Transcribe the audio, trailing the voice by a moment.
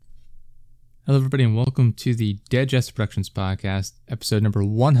Hello, everybody, and welcome to the Dead Jester Productions podcast, episode number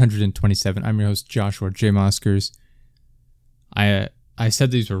 127. I'm your host, Joshua J. Moskers. I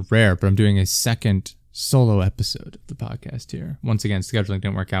said these were rare, but I'm doing a second solo episode of the podcast here. Once again, scheduling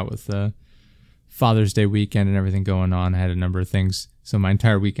didn't work out with Father's Day weekend and everything going on. I had a number of things, so my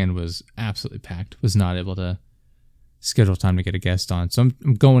entire weekend was absolutely packed. Was not able to schedule time to get a guest on, so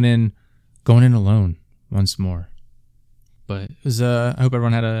I'm going in alone once more. But it was I hope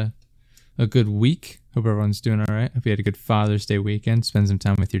everyone had a good week. Hope everyone's doing all right. Hope you had a good Father's Day weekend. Spend some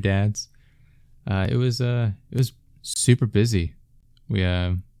time with your dads. It was super busy. We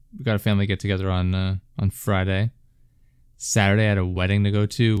got a family get together on Friday. Saturday I had a wedding to go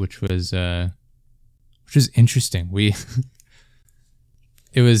to, which was interesting.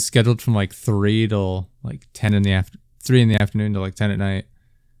 It was scheduled from like 3 till like 3 in the afternoon to like 10 at night.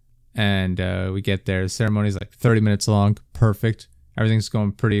 And we get there. The ceremony's like 30 minutes long. Perfect. Everything's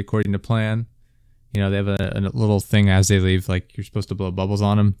going pretty according to plan. You know, they have a little thing as they leave, like you're supposed to blow bubbles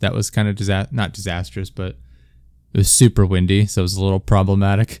on them. That was kind of not disastrous, but it was super windy, so it was a little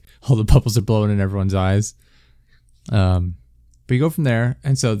problematic. All the bubbles are blowing in everyone's eyes. But you go from there,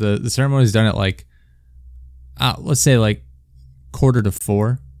 and so the ceremony is done at like, let's say like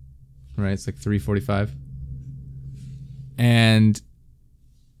 3:45, right? It's like 3:45, and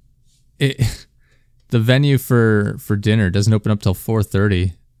the venue for dinner doesn't open up till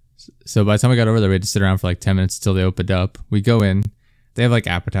 4:30. So by the time I got over there, we had to sit around for like 10 minutes until they opened up. We go in. They have like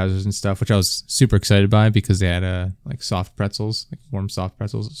appetizers and stuff, which I was super excited by because they had like soft pretzels, like warm soft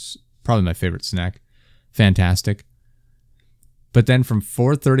pretzels. It's probably my favorite snack. Fantastic. But then from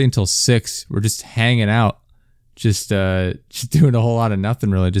 4:30 until 6, we're just hanging out, just doing a whole lot of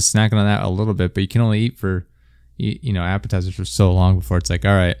nothing really, just snacking on that a little bit. But you can only eat appetizers for so long before it's like,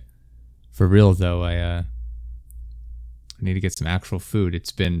 all right, for real though, I need to get some actual food.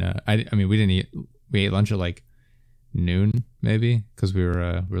 It's been we ate lunch at like noon maybe because we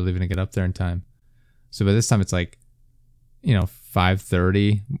were leaving to get up there in time. So by this time it's like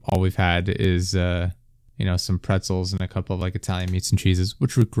 5:30. All we've had is some pretzels and a couple of like Italian meats and cheeses,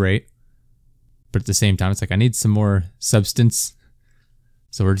 which were great. But at the same time it's like I need some more substance.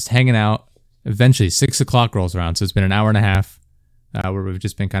 So we're just hanging out. Eventually 6 o'clock rolls around, so it's been an hour and a half where we've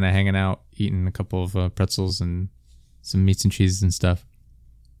just been kind of hanging out, eating a couple of pretzels and some meats and cheeses and stuff.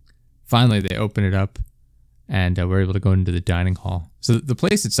 Finally, they open it up, and we're able to go into the dining hall. So the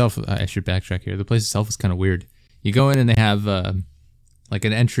place itself, I should backtrack here. The place itself is kind of weird. You go in and they have like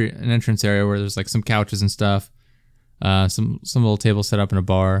an entrance area where there's like some couches and stuff, some little tables set up in a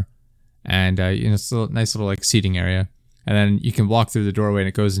bar, and it's a nice little like seating area. And then you can walk through the doorway and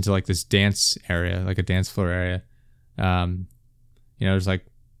it goes into like this dance area, like a dance floor area. There's like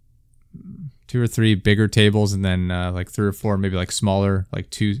 2 or 3 bigger tables, and then like 3 or 4 maybe like smaller,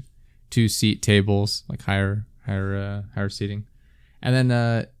 like two seat tables, like higher seating. And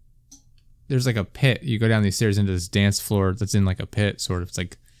then there's like a pit. You go down these stairs into this dance floor that's in like a pit, sort of. It's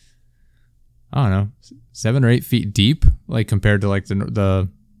like, I don't know, 7 or 8 feet deep, like compared to like the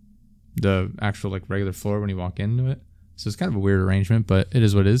actual like regular floor when you walk into it. So it's kind of a weird arrangement, but it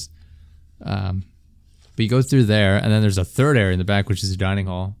is what it is. But you go through there, and then there's a third area in the back, which is a dining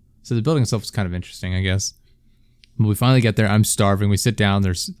hall. So the building itself is kind of interesting, I guess. When we finally get there, I'm starving. We sit down.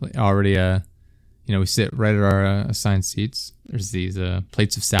 There's already we sit right at our assigned seats. There's these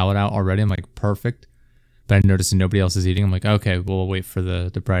plates of salad out already. I'm like, perfect. But I notice nobody else is eating. I'm like, okay, we'll wait for the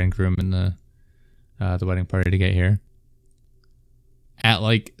bride and groom and the wedding party to get here. At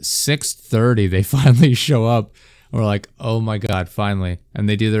like 6:30, they finally show up. We're like, oh my God, finally. And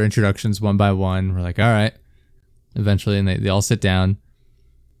they do their introductions one by one. We're like, all right. Eventually, and they all sit down.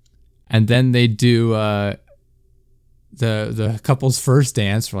 And then they do the couple's first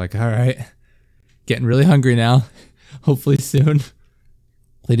dance. We're like, all right, getting really hungry now. Hopefully soon.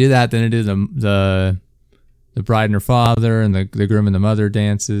 They do that. Then they do the bride and her father and the groom and the mother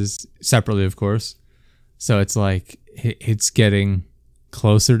dances separately, of course. So it's like it's getting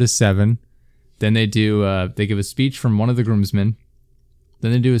closer to 7. Then they give a speech from one of the groomsmen.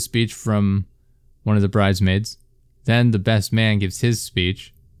 Then they do a speech from one of the bridesmaids. Then the best man gives his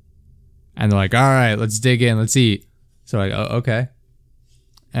speech. And they're like, all right, let's dig in. Let's eat. So like, oh, okay.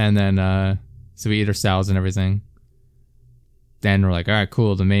 And then, so we eat our salads and everything. Then we're like, all right,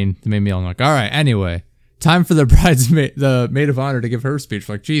 cool. The main meal. I'm like, all right, anyway, time for the maid of honor to give her speech.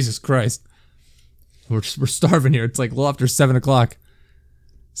 We're like, Jesus Christ. We're starving here. It's like a little after 7 o'clock.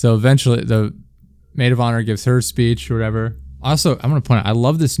 So eventually the maid of honor gives her speech or whatever. Also, I'm going to point out, I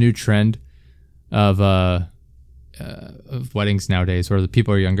love this new trend of weddings nowadays where the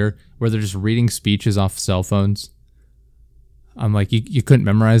people are younger, where they're just reading speeches off cell phones. I'm like, you couldn't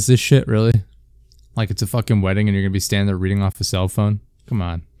memorize this shit, really? like it's a fucking wedding and you're gonna be standing there reading off a cell phone. Come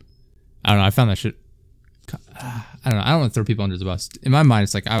on. I don't know. I found that shit. I don't know. I don't want to throw people under the bus. In my mind,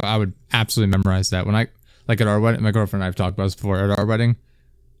 it's like I would absolutely memorize that. When I, like at our wedding, my girlfriend and I have talked about this before. At our wedding,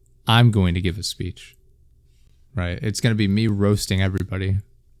 I'm going to give a speech. Right? It's going to be me roasting everybody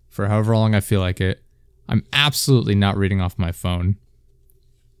for however long I feel like it. I'm absolutely not reading off my phone.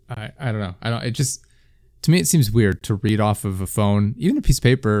 I don't know. It just, to me, it seems weird to read off of a phone, even a piece of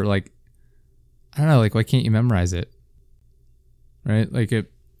paper. Like, I don't know. Like, why can't you memorize it? Right? Like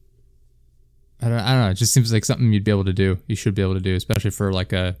I don't know. It just seems like something you'd be able to do. You should be able to do, especially for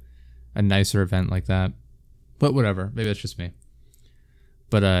like a nicer event like that. But whatever. Maybe that's just me.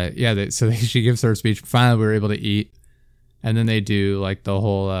 But yeah, she gives her speech. Finally, we were able to eat. And then they do like the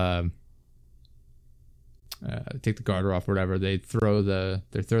whole take the garter off or whatever. They throw the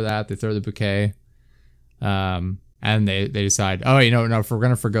bouquet. And they decide, oh, no, if we're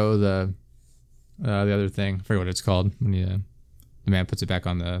going to forgo the other thing, I forget what it's called when the man puts it back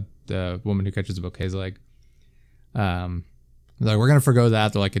on the woman who catches the bouquet's leg. Like, we're gonna forgo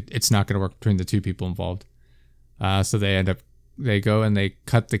that. They're like, it's not gonna work between the two people involved. So they go and they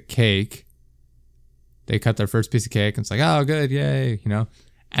cut the cake. They cut their first piece of cake, and it's like, oh, good, yay, And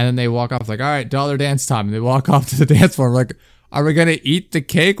then they walk off like, all right, dollar dance time. And they walk off to the dance floor. I'm like, are we gonna eat the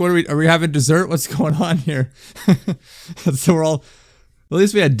cake? Are we having dessert? What's going on here? So we're all, at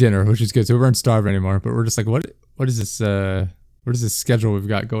least we had dinner, which is good. So we weren't starved anymore. But we're just like, what is this? What is this schedule we've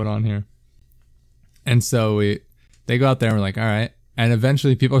got going on here? And so they go out there and we're like, all right. And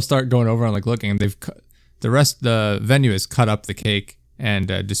eventually people start going over and like looking, and the venue has cut up the cake and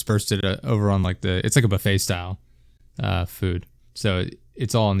dispersed it over on like it's like a buffet style food. So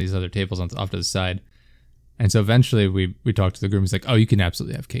it's all on these other tables off to the side. And so eventually we talked to the groom. He's like, oh, you can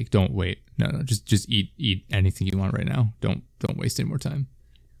absolutely have cake. Don't wait. No, just eat anything you want right now. Don't waste any more time.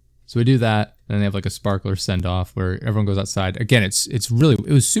 So we do that, and then they have like a sparkler send off where everyone goes outside. Again, it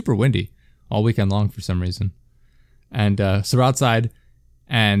was super windy all weekend long for some reason. And so we're outside,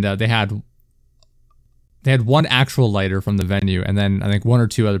 and they had one actual lighter from the venue, and then I think one or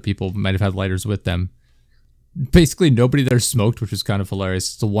two other people might have had lighters with them. Basically, nobody there smoked, which is kind of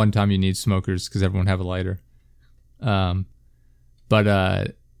hilarious. It's the one time you need smokers because everyone have a lighter. But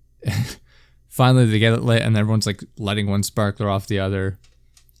finally they get it lit, and everyone's like letting one sparkler off the other.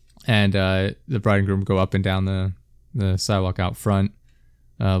 And the bride and groom go up and down the sidewalk out front,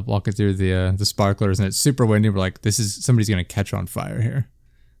 walking through the sparklers, and it's super windy. We're like, somebody's gonna catch on fire here.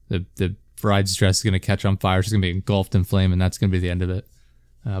 The bride's dress is gonna catch on fire. She's gonna be engulfed in flame, and that's gonna be the end of it.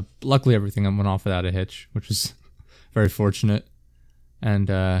 Luckily, everything went off without a hitch, which was very fortunate. And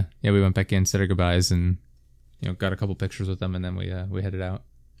yeah, we went back in, said our goodbyes, and got a couple pictures with them, and then we headed out.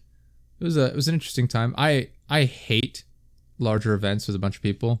 It was an interesting time. I hate larger events with a bunch of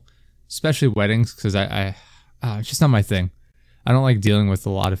people, especially weddings, because it's just not my thing. I don't like dealing with a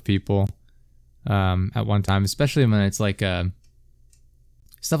lot of people at one time, especially when it's like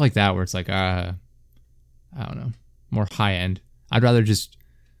stuff like that where it's like I don't know, more high end. I'd rather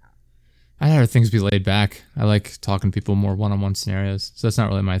things be laid back. I like talking to people more one-on-one scenarios, so that's not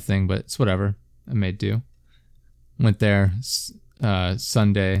really my thing, but it's whatever. I made do. Went there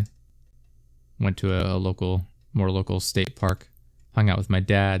Sunday. Went to a more local state park. Hung out with my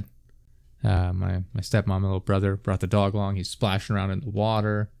dad, my stepmom, and little brother. Brought the dog along. He's splashing around in the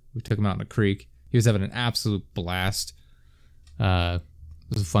water. We took him out in the creek. He was having an absolute blast. It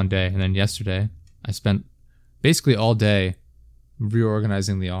was a fun day. And then yesterday, I spent basically all day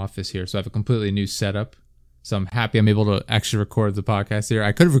reorganizing the office here. So I have a completely new setup. So I'm happy I'm able to actually record the podcast here.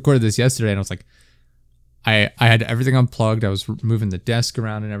 I could have recorded this yesterday, and I was like, I had everything unplugged. I was moving the desk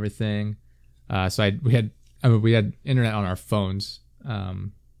around and everything. So we had internet on our phones,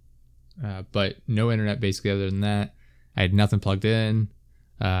 but no internet basically other than that. I had nothing plugged in.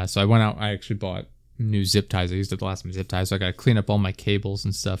 So I went out. I actually bought new zip ties. I used it the last time zip ties. So I got to clean up all my cables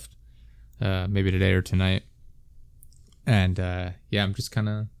and stuff, maybe today or tonight. And yeah, I'm just kind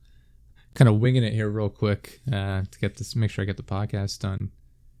of winging it here real quick to make sure I get the podcast done.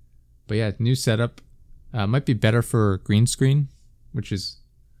 But yeah, new setup. Might be better for green screen, which is,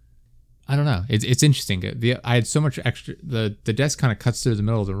 I don't know. It's interesting. I had so much extra. The desk kind of cuts through the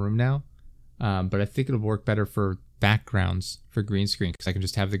middle of the room now, but I think it'll work better for backgrounds for green screen because I can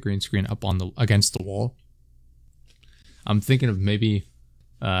just have the green screen up against the wall. I'm thinking of maybe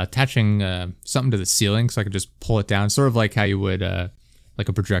attaching something to the ceiling so I could just pull it down, sort of like how you would like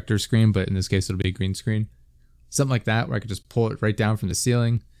a projector screen, but in this case it'll be a green screen. Something like that where I could just pull it right down from the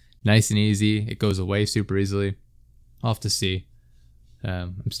ceiling, nice and easy. It goes away super easily. I'll have to see.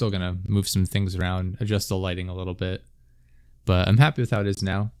 I'm still gonna move some things around, adjust the lighting a little bit, but I'm happy with how it is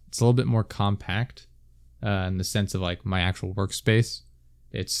now. it's a little bit more compact in the sense of like my actual workspace.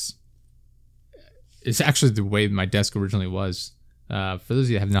 It's actually the way my desk originally was. For those of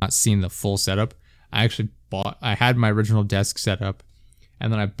you that have not seen the full setup, I had my original desk set up,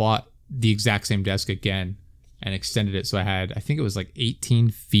 and then I bought the exact same desk again and extended it. So I think it was like 18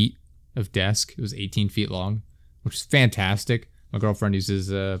 feet of desk. It was 18 feet long, which is fantastic. My girlfriend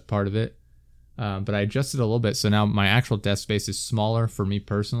uses part of it. But I adjusted a little bit. So now my actual desk space is smaller for me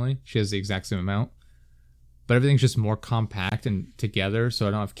personally. She has the exact same amount, but everything's just more compact and together. So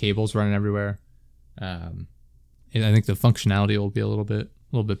I don't have cables running everywhere. I think the functionality will be a little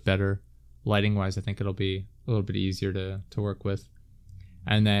bit better. Lighting wise, I think it'll be a little bit easier to work with.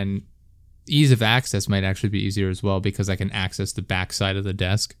 And then ease of access might actually be easier as well, because I can access the back side of the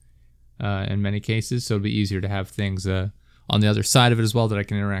desk in many cases. So it'll be easier to have things on the other side of it as well that I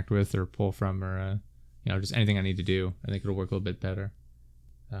can interact with or pull from, or just anything I need to do. I think it'll work a little bit better.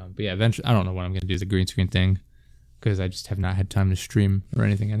 But yeah, eventually, I don't know when I'm going to do the green screen thing, because I just have not had time to stream or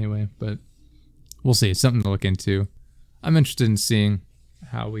anything anyway. But we'll see. It's something to look into. I'm interested in seeing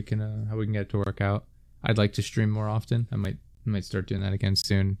how we can get it to work out. I'd like to stream more often. I might start doing that again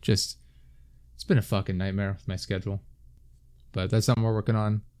soon. Just, it's been a fucking nightmare with my schedule, but that's something we're working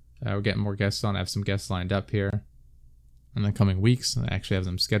on. We're getting more guests on. I have some guests lined up here in the coming weeks. I actually have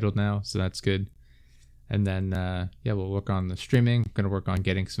them scheduled now, so that's good. And then we'll work on the streaming. I'm going to work on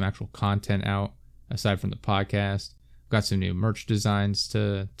getting some actual content out aside from the podcast. I've got some new merch designs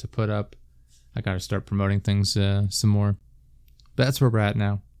to put up. I got to start promoting things some more. But that's where we're at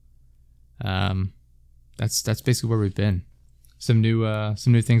now. That's basically where we've been. Some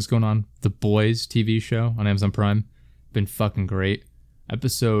new things going on. The Boys TV show on Amazon Prime, been fucking great.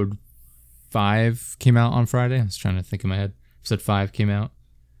 Episode 5 came out on Friday. I was trying to think in my head. Episode 5 came out.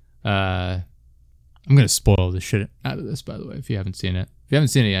 I'm gonna spoil the shit out of this, by the way, if you haven't seen it. If you haven't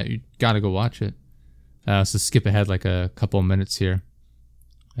seen it yet, you gotta go watch it. So skip ahead like a couple of minutes here.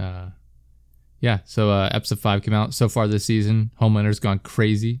 So episode 5 came out. So far this season, Homelander's gone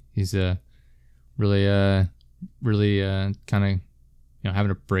crazy. He's really kind of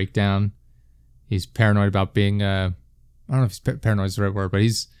having a breakdown. He's paranoid about being I don't know if paranoid is the right word, but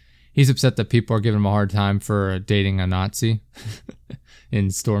he's upset that people are giving him a hard time for dating a Nazi in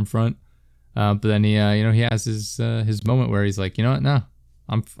Stormfront. But then he has his moment where he's like, you know what? No,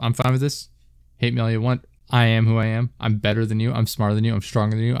 I'm fine with this. Hate me all you want. I am who I am. I'm better than you. I'm smarter than you. I'm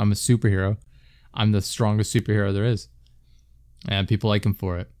stronger than you. I'm a superhero. I'm the strongest superhero there is. And people like him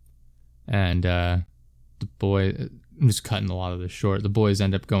for it. And the boy, I'm just cutting a lot of this short. The boys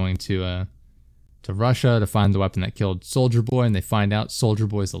end up going to Russia to find the weapon that killed Soldier Boy, and they find out Soldier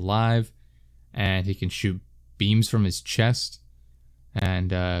Boy's alive, and he can shoot beams from his chest.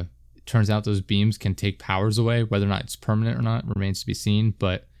 And it turns out those beams can take powers away. Whether or not it's permanent or not remains to be seen,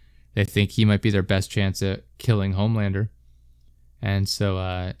 but they think he might be their best chance at killing Homelander. And so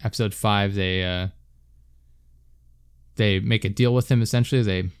episode 5, they make a deal with him,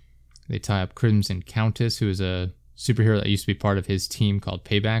 essentially. They tie up Crimson Countess, who is a superhero that used to be part of his team called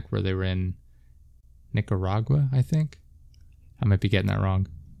Payback, where they were in Nicaragua, I think. I might be getting that wrong.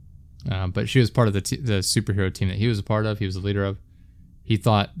 But she was part of the superhero team that he was a part of. He was the leader of. He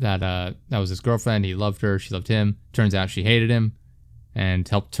thought that that was his girlfriend. He loved her. She loved him. Turns out she hated him and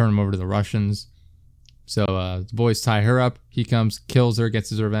helped turn him over to the Russians. So the boys tie her up. He comes, kills her, gets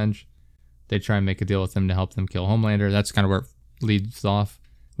his revenge. They try and make a deal with him to help them kill Homelander. That's kind of where it leads off.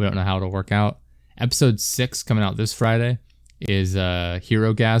 We don't know how it'll work out. Episode 6, coming out this Friday, is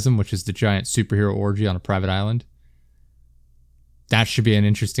Herogasm, which is the giant superhero orgy on a private island. That should be an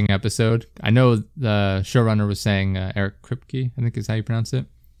interesting episode. I know the showrunner was saying, Eric Kripke, I think is how you pronounce it,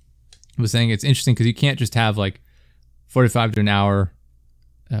 was saying it's interesting because you can't just have like 45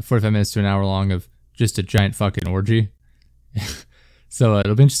 minutes to an hour long of just a giant fucking orgy. So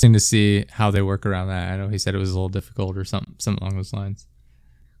it'll be interesting to see how they work around that. I know he said it was a little difficult or something along those lines.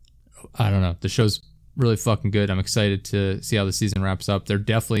 I don't know. The show's really fucking good. I'm excited to see how the season wraps up. They're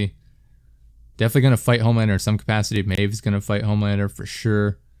definitely going to fight Homelander in some capacity. Maeve's going to fight Homelander for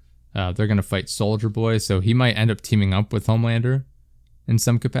sure. They're going to fight Soldier Boy, so he might end up teaming up with Homelander in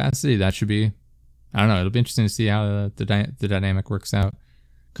some capacity. That should be, I don't know. It'll be interesting to see how the dynamic works out,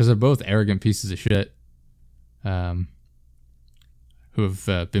 because they're both arrogant pieces of shit who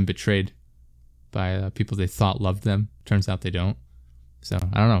have been betrayed by people they thought loved them. Turns out they don't. So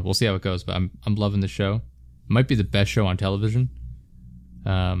I don't know. We'll see how it goes, but I'm loving the show. It might be the best show on television.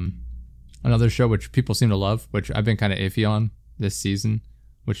 Another show which people seem to love, which I've been kind of iffy on this season,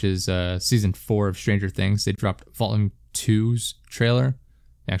 which is season 4 of Stranger Things. They dropped Volume 2's trailer,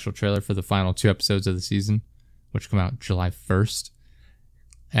 the actual trailer for the final 2 episodes of the season, which come out July 1st.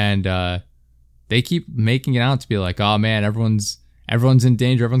 and they keep making it out to be like, oh man, everyone's in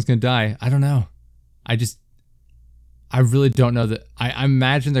danger, everyone's gonna die. I don't know. I really don't know that. I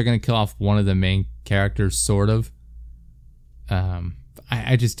imagine they're gonna kill off one of the main characters, sort of.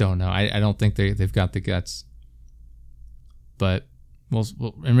 I just don't know. I don't think they've got the guts. But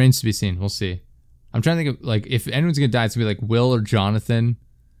it remains to be seen. We'll see. I'm trying to think of, like, if anyone's gonna die, it's gonna be like Will or Jonathan,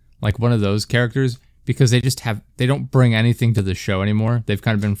 like one of those characters, because they don't bring anything to the show anymore. They've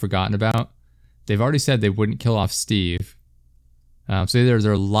kind of been forgotten about. They've already said they wouldn't kill off Steve. So either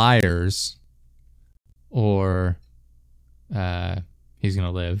they're liars or he's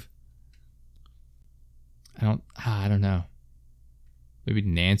gonna live. I don't know. Maybe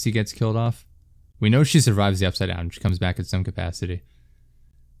Nancy gets killed off. We know she survives the Upside Down. She comes back in some capacity.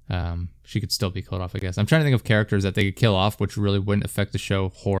 She could still be killed off, I guess. I'm trying to think of characters that they could kill off, which really wouldn't affect the show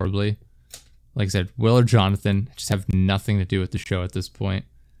horribly. Like I said, Will or Jonathan just have nothing to do with the show at this point.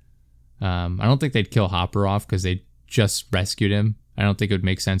 I don't think they'd kill Hopper off because they just rescued him. I don't think it would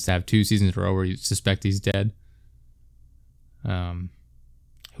make sense to have 2 seasons in a row where you suspect he's dead.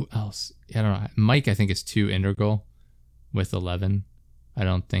 Who else? I don't know. Mike, I think, is too integral with 11. I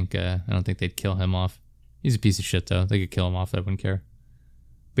don't think they'd kill him off. He's a piece of shit, though. They could kill him off. I wouldn't care.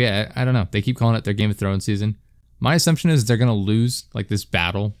 But yeah, I don't know. They keep calling it their Game of Thrones season. My assumption is they're gonna lose, like, this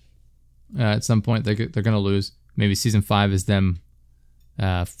battle. At some point, they're gonna lose. Maybe season 5 is them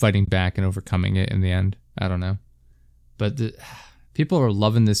fighting back and overcoming it in the end. I don't know. But people are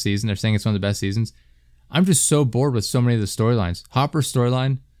loving this season. They're saying it's one of the best seasons. I'm just so bored with so many of the storylines. Hopper's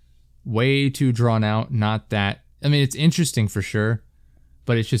storyline, way too drawn out. Not that. I mean, it's interesting for sure,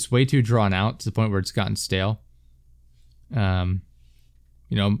 but it's just way too drawn out to the point where it's gotten stale.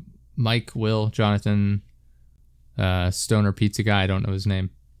 Mike, Will, Jonathan, Stoner Pizza Guy, I don't know his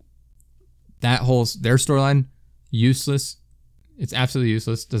name. Their storyline, useless. It's absolutely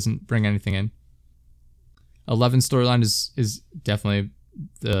useless. Doesn't bring anything in. 11's storyline is definitely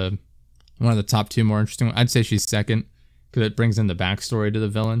one of the top 2 more interesting. I'd say she's second because it brings in the backstory to the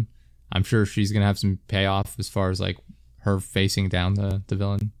villain. I'm sure she's gonna have some payoff as far as like her facing down the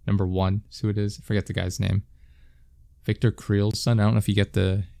villain. Number 1 is who it is. I forget the guy's name. Victor Creel's son. I don't know if you get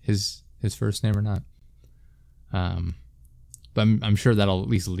his first name or not. But I'm sure that'll at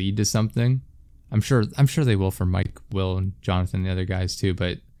least lead to something. I'm sure they will for Mike, Will, and Jonathan and the other guys too.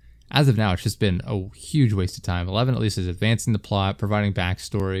 But as of now, it's just been a huge waste of time. 11 at least is advancing the plot, providing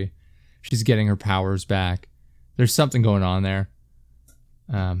backstory. She's getting her powers back. There's something going on there.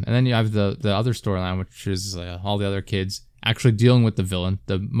 And then you have the other storyline, which is all the other kids actually dealing with the villain,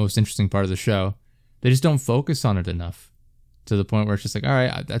 the most interesting part of the show. They just don't focus on it enough to the point where it's just like, all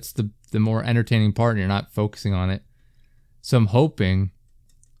right, that's the more entertaining part and you're not focusing on it. So I'm hoping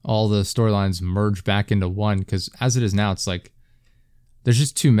all the storylines merge back into one, because as it is now, it's like there's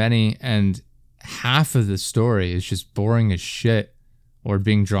just too many and half of the story is just boring as shit or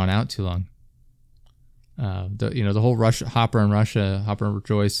being drawn out too long. The whole Hopper and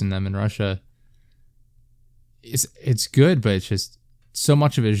Joyce and them in Russia, it's good, but it's just so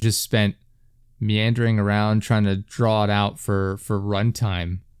much of it is just spent meandering around trying to draw it out for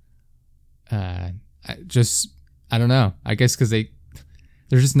runtime. I don't know. I guess because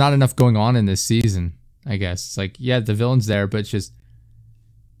there's just not enough going on in this season. I guess it's like, yeah, the villain's there, but it's just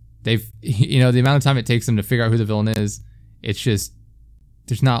the amount of time it takes them to figure out who the villain is. It's just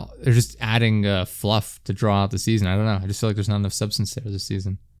they're just adding fluff to draw out the season. I don't know. I just feel like there's not enough substance there this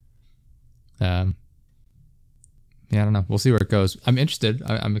season. Yeah, I don't know. We'll see where it goes. I'm interested.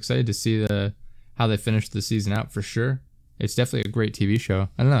 I'm excited to see how they finish the season out for sure. It's definitely a great TV show.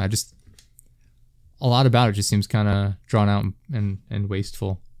 I don't know. A lot about it just seems kind of drawn out and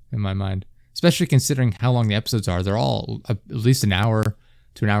wasteful in my mind, especially considering how long the episodes are. They're all at least an hour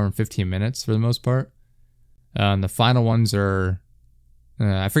to an hour and 15 minutes for the most part. The final ones are,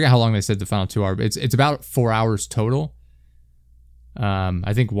 I forget how long they said the final 2 are, but it's about 4 hours total.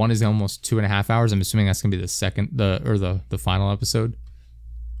 I think one is almost 2.5 hours. I'm assuming that's gonna be the final episode.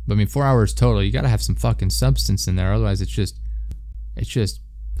 But I mean, 4 hours total. You gotta have some fucking substance in there, otherwise it's just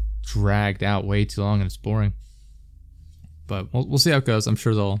dragged out way too long and it's boring. But we'll see how it goes. I'm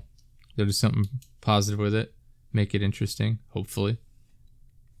sure they'll do something positive with it, make it interesting, hopefully.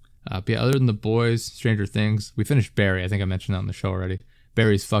 But yeah, other than The Boys, Stranger Things, we finished Barry. I think I mentioned that on the show already.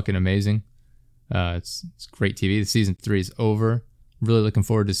 Barry's fucking amazing. It's great TV. The season 3 is over. Really looking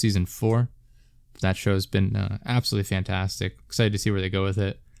forward to season 4. That show's been absolutely fantastic. Excited to see where they go with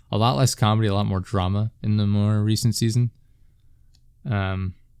it. A lot less comedy, a lot more drama in the more recent season.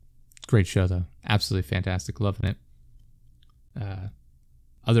 Great show though. Absolutely fantastic. Loving it.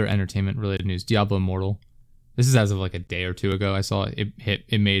 Other entertainment related news. Diablo Immortal This is as of like a day or two ago. I saw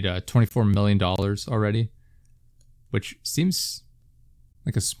it made $24 million already, which seems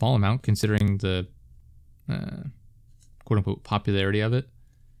like a small amount considering the quote unquote popularity of it.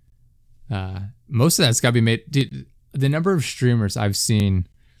 Most of that's got to be made. Dude, the number of streamers I've seen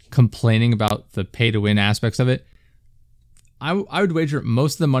complaining about the pay to win aspects of it, I would wager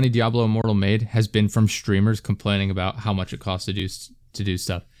most of the money Diablo Immortal made has been from streamers complaining about how much it costs to do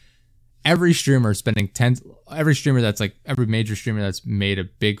stuff. Every streamer every streamer that's like, every major streamer that's made a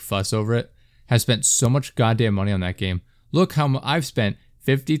big fuss over it has spent so much goddamn money on that game. Look how I've spent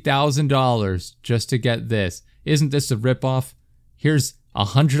 $50,000 just to get this. Isn't this a ripoff? Here's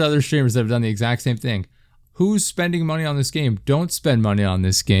 100 other streamers that have done the exact same thing. Who's spending money on this game? Don't spend money on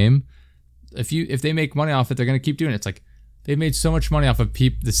this game. If they make money off it, they're going to keep doing it. It's like they've made so much money off of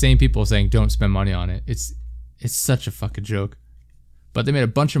the same people saying don't spend money on it. It's such a fucking joke. But they made a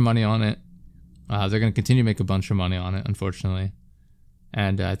bunch of money on it. They're going to continue to make a bunch of money on it, unfortunately.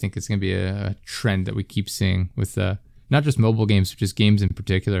 And I think it's going to be a trend that we keep seeing with not just mobile games, but just games in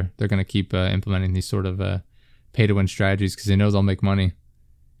particular. They're going to keep implementing these sort of pay-to-win strategies because they know they'll make money.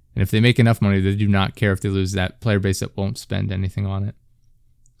 And if they make enough money, they do not care if they lose that player base that won't spend anything on it.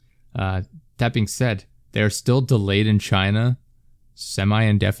 That being said, they're still delayed in China,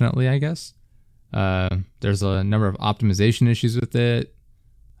 semi-indefinitely, I guess. There's a number of optimization issues with it.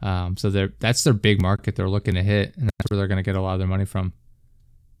 So that's their big market they're looking to hit, and that's where they're going to get a lot of their money from.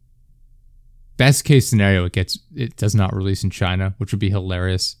 Best case scenario, it does not release in China, which would be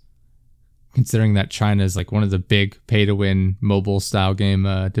hilarious, considering that China is like one of the big pay-to-win mobile style game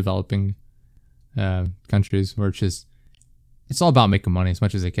developing countries, where it's all about making money as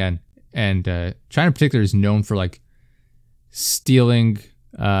much as they can. And China in particular is known for like stealing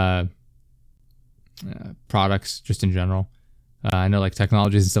products just in general. I know like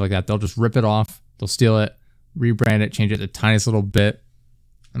technologies and stuff like that, they'll just rip it off, they'll steal it, rebrand it, change it the tiniest little bit,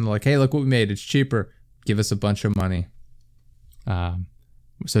 and they're like, hey, look what we made, it's cheaper, give us a bunch of money.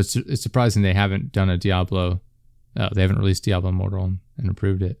 So it's surprising they haven't done a Diablo, they haven't released Diablo Immortal and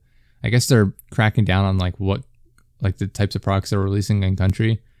improved it. I guess they're cracking down on like the types of products they're releasing in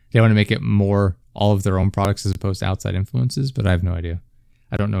country. They want to make it more all of their own products as opposed to outside influences, but I have no idea.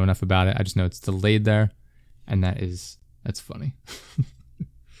 I don't know enough about it. I just know it's delayed there, and that's funny.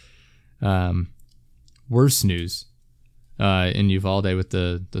 Worse news in Uvalde with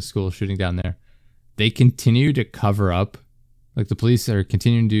the school shooting down there. They continue to cover up, like the police are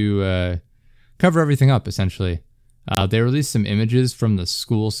continuing to cover everything up, essentially. They released some images from the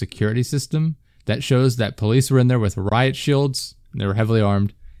school security system that shows that police were in there with riot shields, and they were heavily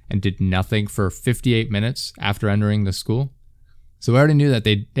armed, and did nothing for 58 minutes after entering the school. So we already knew that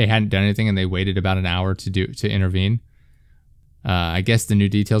they hadn't done anything, and they waited about an hour to intervene. I guess the new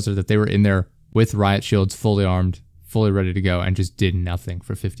details are that they were in there with riot shields, fully armed, fully ready to go, and just did nothing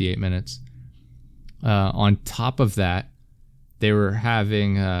for 58 minutes. On top of that, they were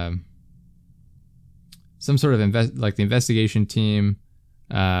having some sort of the investigation team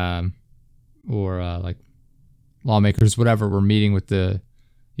or like lawmakers, whatever, were meeting with the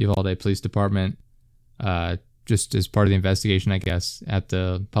Uvalde Police Department just as part of the investigation, I guess, at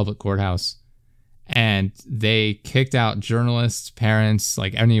the public courthouse. And they kicked out journalists, parents,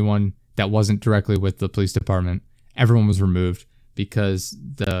 like anyone that wasn't directly with the police department. Everyone was removed because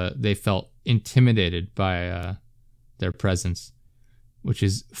they felt intimidated by their presence, which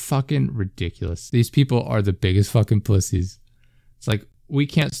is fucking ridiculous. These people are the biggest fucking pussies. It's like, we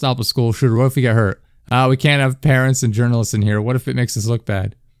can't stop a school shooter. What if we get hurt? We can't have parents and journalists in here. What if it makes us look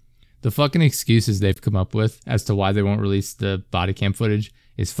bad? The fucking excuses they've come up with as to why they won't release the body cam footage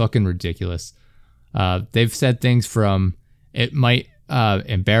is fucking ridiculous. They've said things from, it might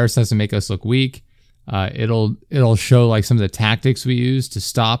embarrass us and make us look weak. It'll show like some of the tactics we use to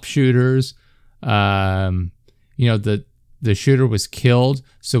stop shooters. The shooter was killed,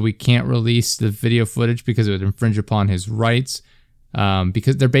 so we can't release the video footage because it would infringe upon his rights.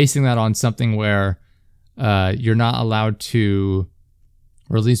 Because they're basing that on something where you're not allowed to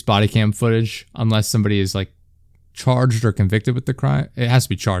release body cam footage unless somebody is like charged or convicted with the crime. It has to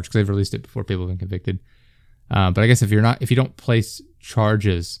be charged because they've released it before people have been convicted. But I guess if you don't place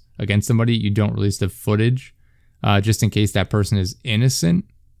charges against somebody, you don't release the footage, just in case that person is innocent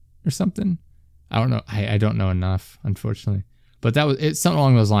or something. I don't know. I don't know enough, unfortunately. But it's something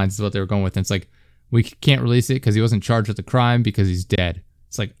along those lines is what they were going with. And it's like, we can't release it because he wasn't charged with the crime because he's dead.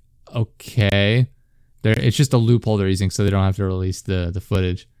 It's like, okay. It's just a loophole they're using so they don't have to release the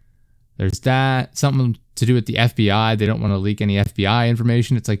footage. There's that. Something to do with the FBI. They don't want to leak any FBI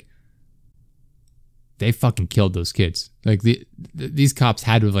information. It's like, they fucking killed those kids. Like these cops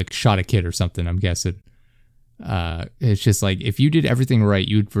had to have like shot a kid or something, I'm guessing. It's just like, if you did everything right,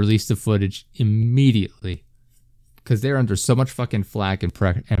 you'd release the footage immediately, because they're under so much fucking flack and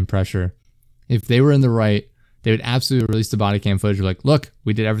pressure. If they were in the right, they would absolutely release the body cam footage. Like, look,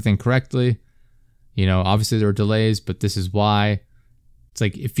 we did everything correctly. You know, obviously there were delays, but this is why. It's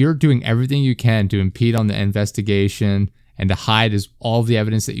like, if you're doing everything you can to impede on the investigation and to hide all of the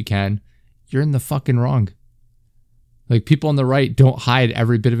evidence that you can, you're in the fucking wrong. Like, people on the right don't hide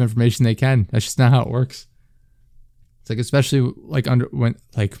every bit of information they can. That's just not how it works. It's like, especially like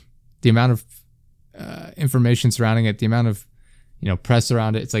the amount of information surrounding it, the amount of, you know, press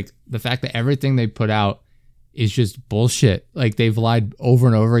around it. It's like the fact that everything they put out is just bullshit. Like, they've lied over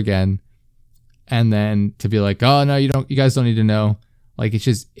and over again. And then to be like, oh no, you guys don't need to know. Like,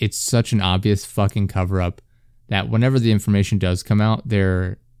 it's such an obvious fucking cover up that whenever the information does come out,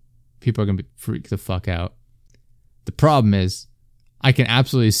 people are going to be freaked the fuck out. The problem is, I can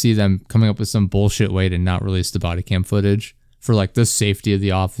absolutely see them coming up with some bullshit way to not release the body cam footage for like the safety of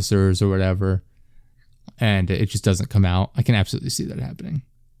the officers or whatever. And it just doesn't come out. I can absolutely see that happening.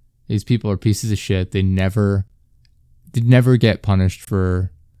 These people are pieces of shit. They never get punished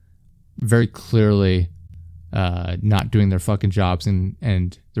for very clearly not doing their fucking jobs,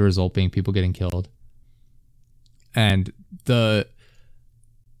 and the result being people getting killed. And the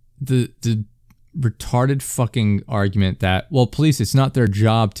retarded fucking argument that, well, police, it's not their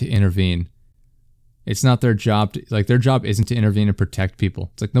job to intervene. It's not their job to, like, their job isn't to intervene and protect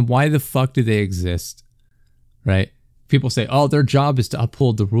people. It's like, then why the fuck do they exist? Right? People say, oh, their job is to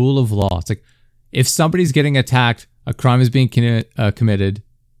uphold the rule of law. It's like, if somebody's getting attacked, a crime is being committed,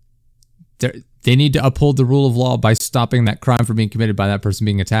 they need to uphold the rule of law by stopping that crime from being committed by that person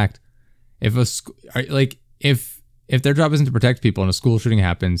being attacked. If their job isn't to protect people and a school shooting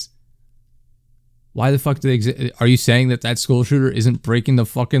happens, why the fuck do they exist? Are you saying that school shooter isn't breaking the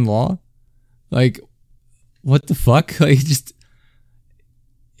fucking law? Like, what the fuck? Like,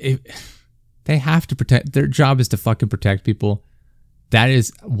 they have to protect. Their job is to fucking protect people. That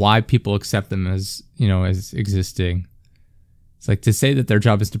is why people accept them as, you know, as existing. It's like, to say that their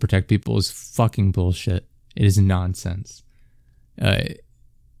job is to protect people is fucking bullshit. It is nonsense. It's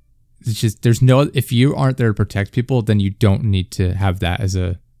just, if you aren't there to protect people, then you don't need to have that as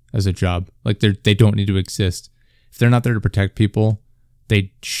a job. Like, they don't need to exist. If they're not there to protect people,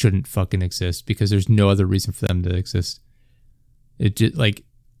 they shouldn't fucking exist, because there's no other reason for them to exist. It just, like,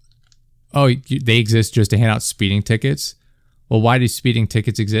 they exist just to hand out speeding tickets. Well, why do speeding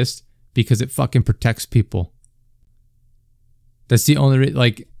tickets exist? Because it fucking protects people. That's the only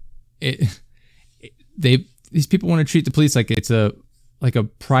like, these people want to treat the police like it's a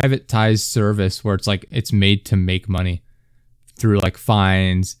privatized service where it's like, it's made to make money through like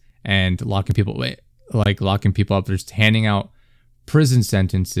fines and locking people up. They're just handing out prison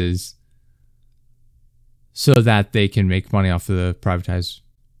sentences so that they can make money off of the privatized,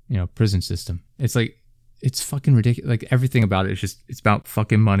 you know, prison system. It's like, it's fucking ridiculous. Like, everything about it is just, it's about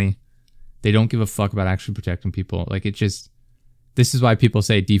fucking money. They don't give a fuck about actually protecting people. Like, this is why people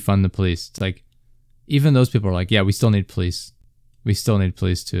say defund the police. It's like, even those people are like, yeah, we still need police. We still need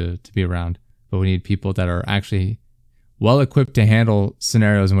police to be around, but we need people that are actually well equipped to handle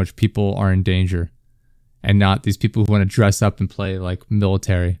scenarios in which people are in danger, and not these people who want to dress up and play like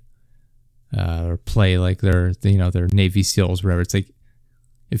military, or play like they're Navy SEALs, whatever. It's like,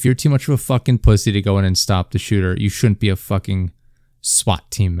 if you're too much of a fucking pussy to go in and stop the shooter, you shouldn't be a fucking SWAT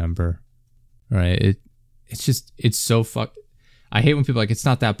team member, right? It's so fuck. I hate when people are like, it's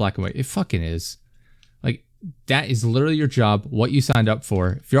not that black and white. It fucking is. Like, that is literally your job, what you signed up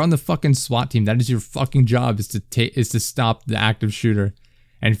for. If you're on the fucking SWAT team, that is your fucking job, is to stop the active shooter.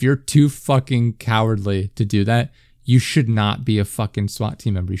 And if you're too fucking cowardly to do that, you should not be a fucking SWAT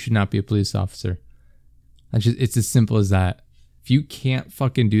team member. You should not be a police officer. It's as simple as that. If you can't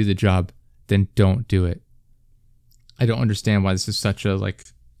fucking do the job, then don't do it. I don't understand why this is such a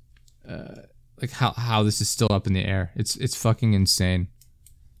how this is still up in the air. It's fucking insane.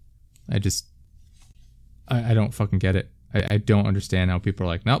 I don't fucking get it. I don't understand how people are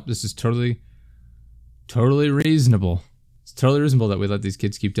like, nope, this is totally reasonable. It's totally reasonable that we let these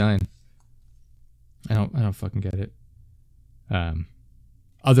kids keep dying. I don't fucking get it.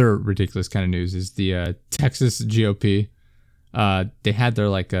 Other ridiculous kind of news is the Texas GOP. They had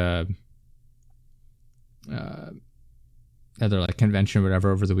their convention or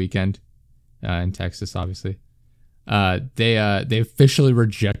whatever over the weekend in Texas, obviously. They officially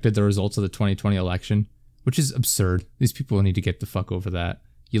rejected the results of the 2020 election, which is absurd. These people need to get the fuck over that.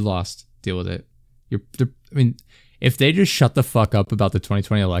 You lost. Deal with it. If they just shut the fuck up about the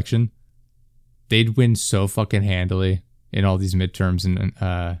 2020 election, they'd win so fucking handily in all these midterms and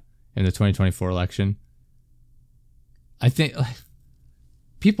in the 2024 election. I think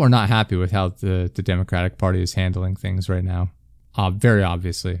people are not happy with how the Democratic Party is handling things right now. Very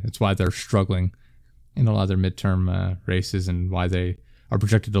obviously. That's why they're struggling in a lot of their midterm races and why they are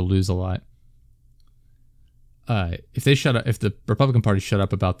projected to lose a lot. If the Republican Party shut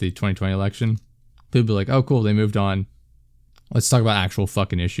up about the 2020 election, people would be like, oh, cool, they moved on. Let's talk about actual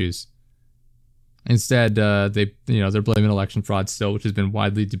fucking issues. Instead, they're blaming election fraud still, which has been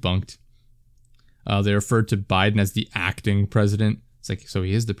widely debunked. They referred to Biden as the acting president. It's like, so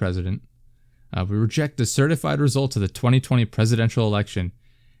he is the president. We reject the certified results of the 2020 presidential election,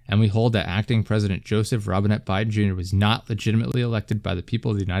 and we hold that acting President Joseph Robinette Biden Jr. was not legitimately elected by the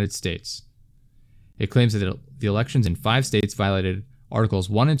people of the United States. It claims that the elections in 5 states violated Articles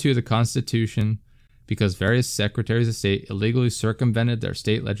 1 and 2 of the Constitution because various secretaries of state illegally circumvented their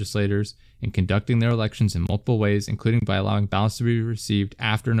state legislators in conducting their elections in multiple ways, including by allowing ballots to be received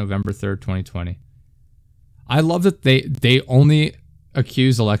after November 3rd, 2020. I love that they only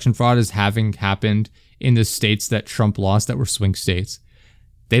accuse election fraud as having happened in the states that Trump lost that were swing states.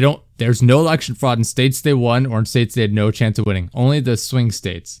 There's no election fraud in states they won or in states they had no chance of winning. Only the swing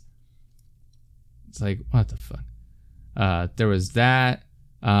states. It's like, what the fuck? There was that.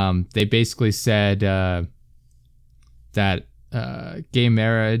 They basically said that gay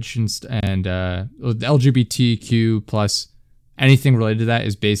marriage and LGBTQ plus anything related to that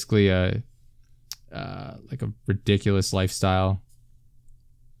is basically like a ridiculous lifestyle.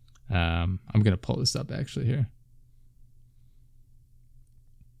 I'm gonna pull this up actually here.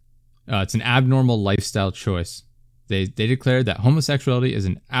 It's an abnormal lifestyle choice. They declared that homosexuality is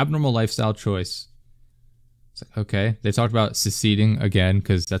an abnormal lifestyle choice. It's like, okay. They talked about seceding again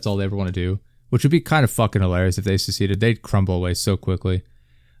because that's all they ever want to do, which would be kind of fucking hilarious if they seceded. They'd crumble away so quickly.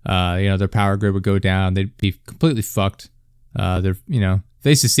 Their power grid would go down. They'd be completely fucked. If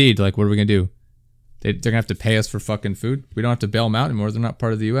they secede, like, what are we gonna do? They're gonna have to pay us for fucking food. We don't have to bail them out anymore. They're not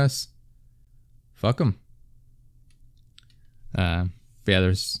part of the U.S. Fuck them. Yeah,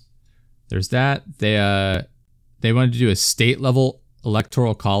 there's that. They wanted to do a state level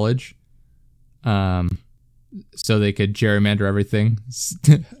electoral college, so they could gerrymander everything,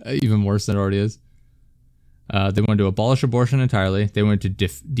 even worse than it already is. They wanted to abolish abortion entirely. They wanted to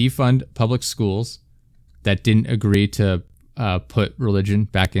defund public schools that didn't agree to put religion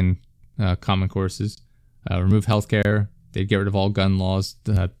back in common courses. Remove healthcare. They'd get rid of all gun laws,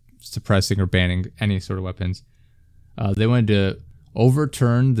 suppressing or banning any sort of weapons. They wanted to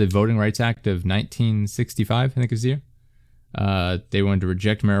overturn the Voting Rights Act of 1965, I think is the year. They wanted to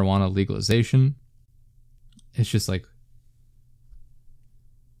reject marijuana legalization. It's just like,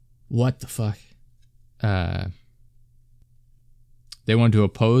 what the fuck? They wanted to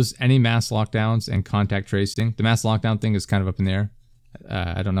oppose any mass lockdowns and contact tracing. The mass lockdown thing is kind of up in the air.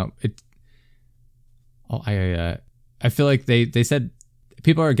 I don't know. I feel like they said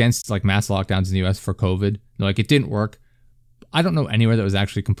people are against like mass lockdowns in the U.S. for COVID. Like, it didn't work. I don't know anywhere that was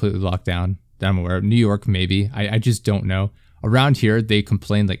actually completely locked down that I'm aware of. New York, maybe. I just don't know. Around here, they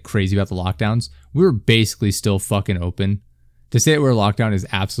complained like crazy about the lockdowns. We were basically still fucking open. To say that we're locked down is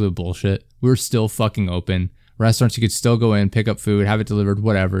absolute bullshit. We were still fucking open. Restaurants, you could still go in, pick up food, have it delivered,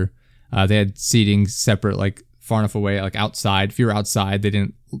 whatever. They had seating separate, like far enough away, like outside. If you were outside, they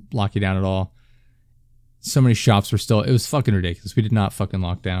didn't lock you down at all. So many shops were still, it was fucking ridiculous. We did not fucking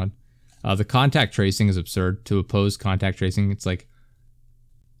lock down. The contact tracing is absurd. To oppose contact tracing, it's like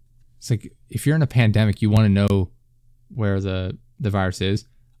if you're in a pandemic, you want to know where the virus is.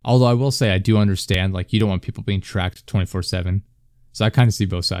 Although I will say I do understand, like, you don't want people being tracked 24/7. So I kind of see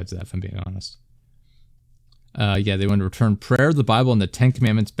both sides of that, if I'm being honest. They want to return prayer, the Bible, and the 10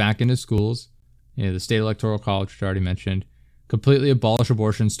 Commandments back into schools. The state electoral college, which I already mentioned. Completely abolish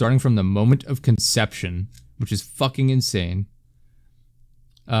abortion starting from the moment of conception, which is fucking insane.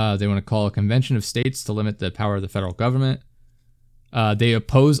 They want to call a convention of states to limit the power of the federal government. They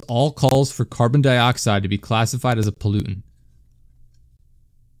oppose all calls for carbon dioxide to be classified as a pollutant.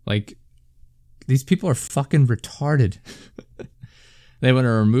 Like, these people are fucking retarded. They want to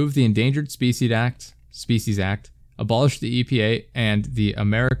remove the Endangered Species Act, abolish the EPA and the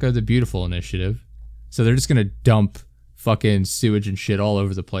America the Beautiful initiative. So they're just going to dump fucking sewage and shit all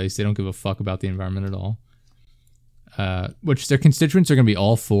over the place. They don't give a fuck about the environment at all. Which their constituents are going to be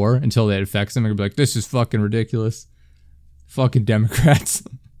all for until it affects them. They're going to be like, this is fucking ridiculous. Fucking Democrats.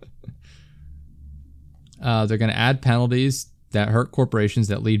 They're going to add penalties that hurt corporations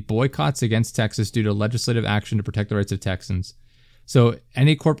that lead boycotts against Texas due to legislative action to protect the rights of Texans. So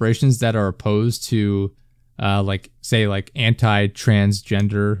any corporations that are opposed to,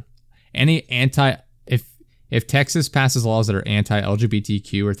 anti-transgender, if Texas passes laws that are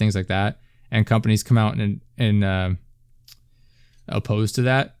anti-LGBTQ or things like that, and companies come out and opposed to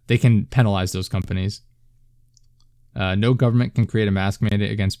that, they can penalize those companies. No government can create a mask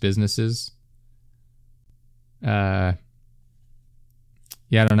mandate against businesses. Yeah,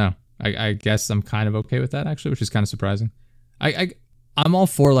 I don't know. I guess I'm kind of okay with that, actually, which is kind of surprising. I'm all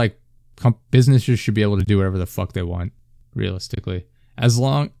for, like, businesses should be able to do whatever the fuck they want, realistically. As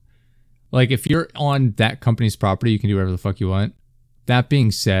long, like, if you're on that company's property, you can do whatever the fuck you want. That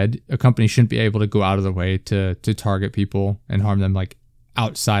being said, a company shouldn't be able to go out of their way to target people and harm them, like,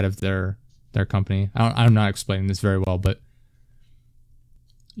 outside of their company. I'm not explaining this very well, but,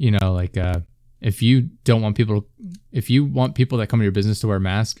 you know, like, if you want people that come to your business to wear a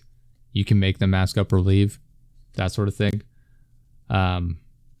mask, you can make them mask up or leave, that sort of thing.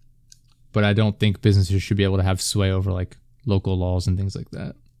 But I don't think businesses should be able to have sway over, like, local laws and things like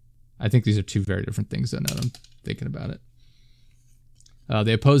that. I think these are two very different things, though, now that I'm thinking about it.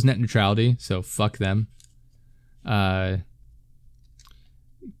 They oppose net neutrality, so fuck them.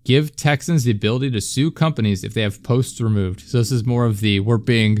 Give Texans the ability to sue companies if they have posts removed. So this is more of the we're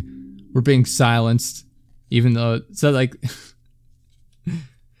being silenced, even though, so, like,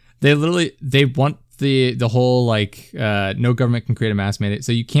 they want the whole, like, no government can create a mask mandate,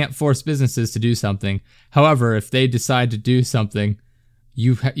 so you can't force businesses to do something. However, if they decide to do something,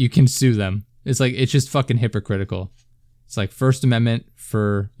 you can sue them. It's like, it's just fucking hypocritical. It's like First Amendment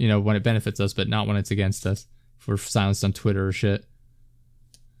for, you know, when it benefits us, but not when it's against us. If we're silenced on Twitter or shit.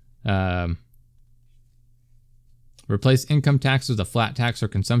 Replace income tax with a flat tax or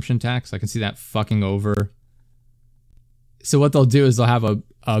consumption tax. I can see that fucking over. So what they'll do is they'll have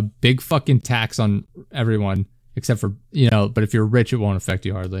a big fucking tax on everyone, except for, you know, but if you're rich, it won't affect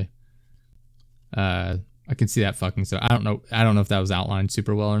you hardly. I can see that fucking, so I don't know if that was outlined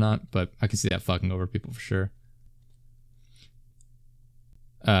super well or not, but I can see that fucking over people for sure.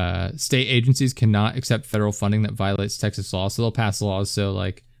 State agencies cannot accept federal funding that violates Texas law, so they'll pass laws so,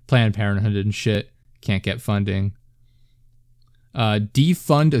 like, Planned Parenthood and shit can't get funding.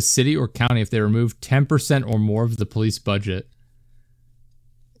 Defund a city or county if they remove 10% or more of the police budget.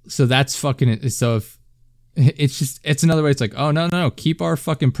 So that's fucking, so if it's another way, it's like, oh no, keep our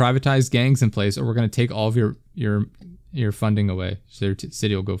fucking privatized gangs in place or we're going to take all of your funding away. So your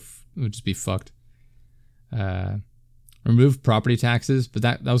city will just be fucked. Remove property taxes, but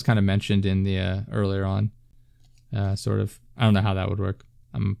that was kind of mentioned in the earlier on, sort of. I don't know how that would work.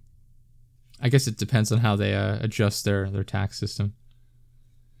 I guess it depends on how they adjust their tax system.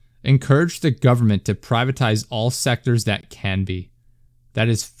 Encourage the government to privatize all sectors that can be. That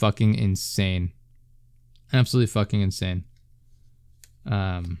is fucking insane. Absolutely fucking insane.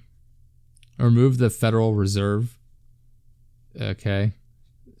 Remove the Federal Reserve. Okay.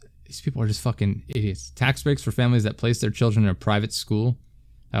 These people are just fucking idiots. Tax breaks for families that place their children in a private school.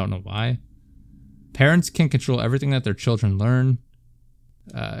 I don't know why. Parents can control everything that their children learn.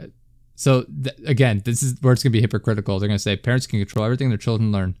 Again, this is where it's going to be hypocritical. They're going to say parents can control everything their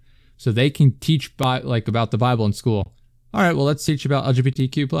children learn. So they can teach about the Bible in school. All right, well, let's teach about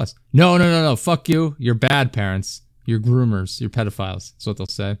LGBTQ+. No. Fuck you. You're bad parents. You're groomers. You're pedophiles. That's what they'll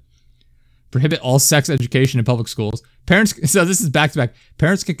say. Prohibit all sex education in public schools. So this is back to back.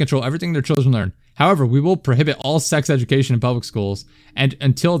 Parents can control everything their children learn. However, we will prohibit all sex education in public schools. And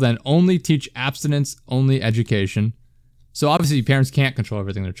until then, only teach abstinence-only education. So obviously, parents can't control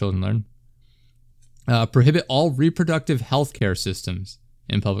everything their children learn. Prohibit all reproductive health care systems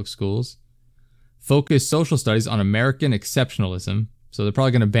in public schools. Focus social studies on American exceptionalism. So they're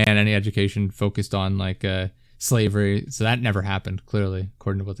probably going to ban any education focused on, like, slavery. So that never happened, clearly,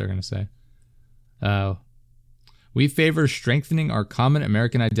 according to what they're going to say. We favor strengthening our common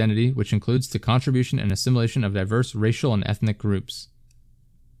American identity, which includes the contribution and assimilation of diverse racial and ethnic groups.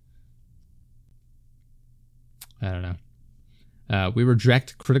 I don't know. We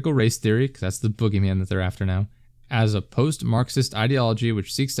reject critical race theory, because that's the boogeyman that they're after now, as a post-Marxist ideology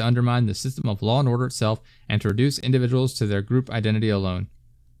which seeks to undermine the system of law and order itself and to reduce individuals to their group identity alone.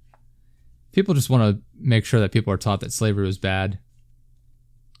 People just want to make sure that people are taught that slavery was bad.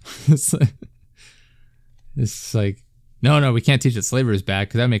 It's like, no, we can't teach that slavery is bad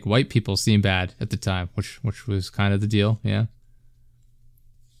because that would make white people seem bad at the time, which was kind of the deal, yeah.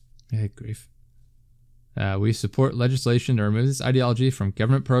 Hey, grief. We support legislation to remove this ideology from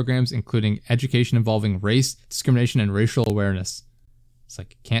government programs, including education involving race, discrimination, and racial awareness. It's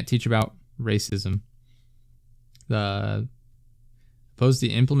like, can't teach about racism. Oppose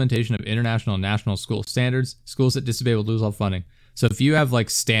the implementation of international and national school standards. Schools that disobey will lose all funding. So if you have, like,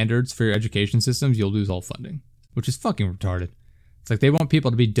 standards for your education systems, you'll lose all funding, which is fucking retarded. It's like they want people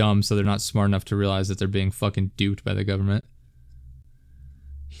to be dumb so they're not smart enough to realize that they're being fucking duped by the government.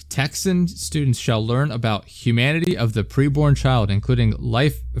 Texan students shall learn about humanity of the preborn child, including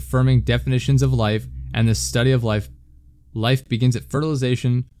life-affirming definitions of life and the study of life. Life begins at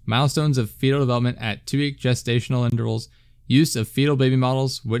fertilization, milestones of fetal development at 2-week gestational intervals, use of fetal baby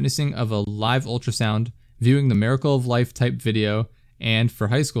models, witnessing of a live ultrasound, viewing the Miracle of Life type video, and for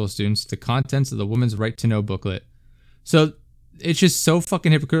high school students, the contents of the Women's Right to Know booklet. So it's just so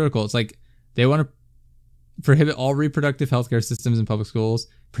fucking hypocritical. It's like they want to prohibit all reproductive healthcare systems in public schools,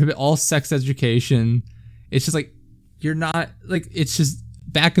 prohibit all sex education. It's just like, you're not, like, it's just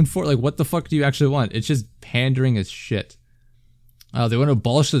back and forth. Like, what the fuck do you actually want? It's just pandering as shit. They want to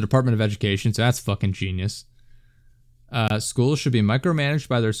abolish the Department of Education, so that's fucking genius. Schools should be micromanaged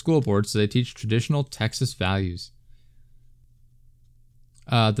by their school board so they teach traditional Texas values.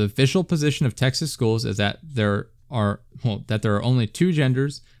 The official position of Texas schools is that there are only 2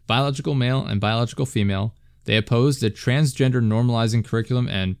 genders, biological male and biological female. They oppose the transgender normalizing curriculum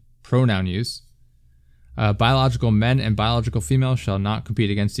and pronoun use. Biological men and biological female shall not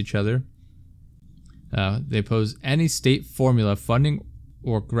compete against each other. They oppose any state formula, funding,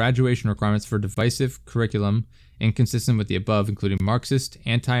 or graduation requirements for divisive curriculum inconsistent with the above, including Marxist,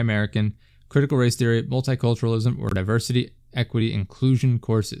 anti-American, critical race theory, multiculturalism, or diversity, equity, inclusion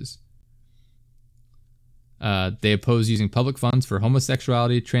courses. They oppose using public funds for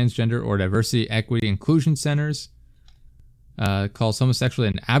homosexuality, transgender, or diversity, equity, inclusion centers. Calls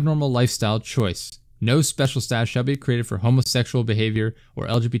homosexuality an abnormal lifestyle choice. No special status shall be created for homosexual behavior or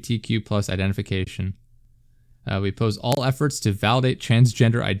LGBTQ plus identification. We oppose all efforts to validate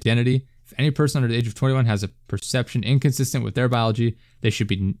transgender identity. If any person under the age of 21 has a perception inconsistent with their biology, they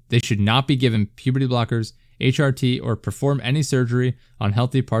should not be given puberty blockers, HRT, or perform any surgery on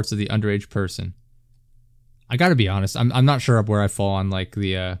healthy parts of the underage person. I gotta be honest, I'm not sure where I fall on like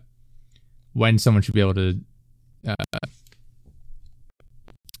the when someone should be able to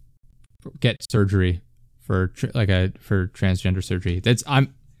get surgery for transgender surgery.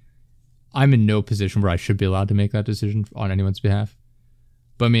 I'm in no position where I should be allowed to make that decision on anyone's behalf.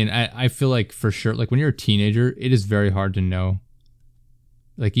 But I mean, I feel like for sure, like when you're a teenager, it is very hard to know.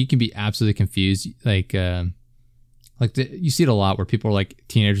 Like you can be absolutely confused. You see it a lot where people are like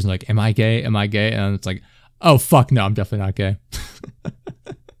teenagers, like, "Am I gay? Am I gay?" And it's like, "Oh fuck, no, I'm definitely not gay."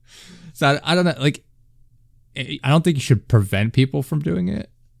 So I don't know. Like, I don't think you should prevent people from doing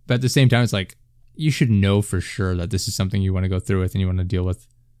it, but at the same time, it's like you should know for sure that this is something you want to go through with and you want to deal with,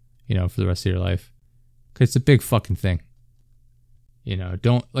 for the rest of your life, because it's a big fucking thing.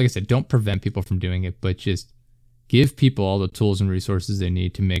 Don't, like I said, don't prevent people from doing it, but just give people all the tools and resources they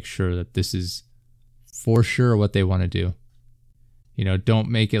need to make sure that this is for sure what they want to do. Don't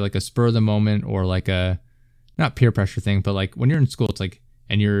make it like a spur of the moment or like a, not peer pressure thing, but like when you're in school, it's like,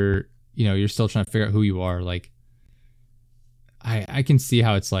 and you're still trying to figure out who you are. Like, I can see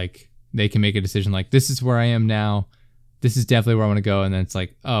how it's like, they can make a decision like, this is where I am now. This is definitely where I want to go. And then it's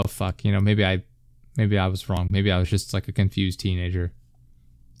like, oh fuck, maybe I was wrong. Maybe I was just like a confused teenager.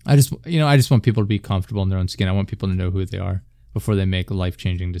 I just want people to be comfortable in their own skin. I want people to know who they are before they make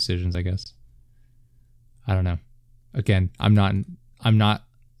life-changing decisions, I guess. I don't know. Again, I'm not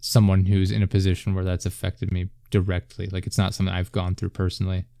someone who's in a position where that's affected me directly. Like, it's not something I've gone through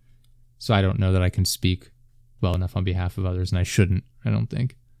personally. So I don't know that I can speak well enough on behalf of others, and I shouldn't, I don't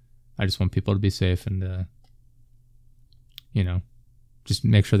think. I just want people to be safe and, just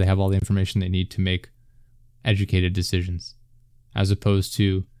make sure they have all the information they need to make educated decisions, as opposed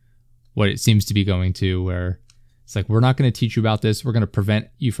to what it seems to be going to, where it's like, we're not going to teach you about this. We're going to prevent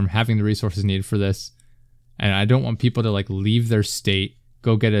you from having the resources needed for this. And I don't want people to like leave their state,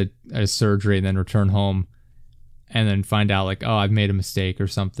 go get a surgery, and then return home and then find out like, oh, I've made a mistake or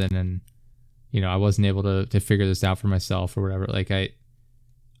something. And, I wasn't able to figure this out for myself or whatever. Like I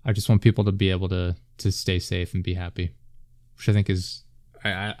just want people to be able to stay safe and be happy, which I think is,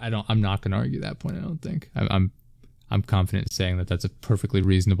 I'm not going to argue that point. I don't think I'm confident in saying that that's a perfectly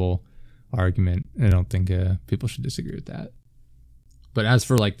reasonable argument. I don't think people should disagree with that. But as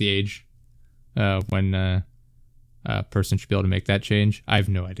for like the age when a person should be able to make that change, I have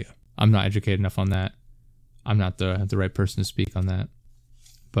no idea. I'm not educated enough on that. I'm not the right person to speak on that.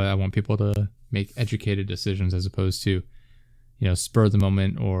 But I want people to make educated decisions as opposed to, spur of the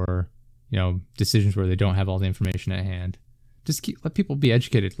moment or, decisions where they don't have all the information at hand. Just let people be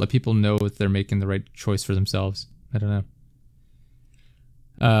educated. Let people know if they're making the right choice for themselves. I don't know.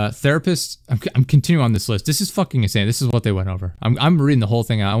 Therapists. I'm continuing on this list. This is fucking insane. This is what they went over. I'm reading the whole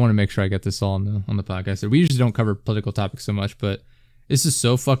thing out. I want to make sure I get this all on the podcast. We usually don't cover political topics so much, but this is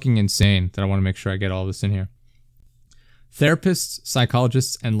so fucking insane that I want to make sure I get all this in here. Therapists,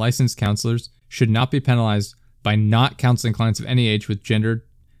 psychologists, and licensed counselors should not be penalized by not counseling clients of any age with gendered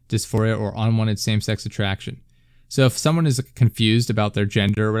dysphoria, or unwanted same-sex attraction. So if someone is confused about their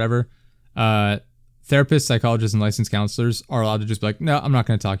gender or whatever, therapists, psychologists, and licensed counselors are allowed to just be like, no, I'm not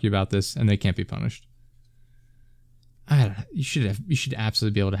going to talk to you about this, and they can't be punished. I don't know. You should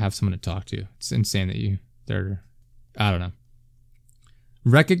absolutely be able to have someone to talk to. It's insane that they're, I don't know.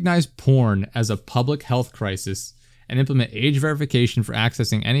 Recognize porn as a public health crisis and implement age verification for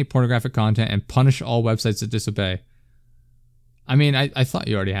accessing any pornographic content and punish all websites that disobey. I mean, I thought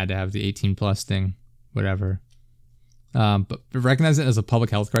you already had to have the 18 plus thing, whatever. But recognize it as a public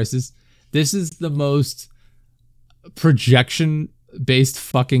health crisis. This is the most projection-based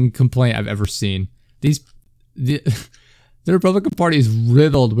fucking complaint I've ever seen. The Republican Party is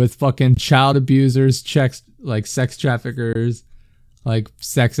riddled with fucking child abusers, sex traffickers,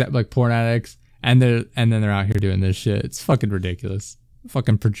 porn addicts, and then they're out here doing this shit. It's fucking ridiculous.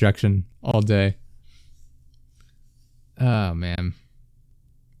 Fucking projection all day. Oh man.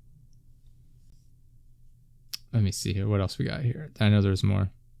 Let me see here. What else we got here? I know there's more.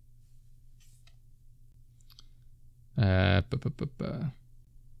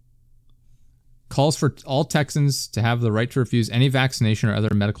 Calls for all Texans to have the right to refuse any vaccination or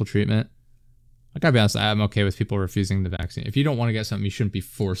other medical treatment. I gotta be honest, I'm okay with people refusing the vaccine. If you don't want to get something, you shouldn't be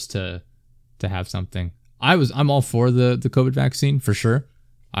forced to have something. I'm all for the COVID vaccine for sure.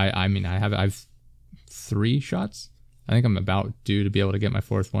 I've 3 shots. I think I'm about due to be able to get my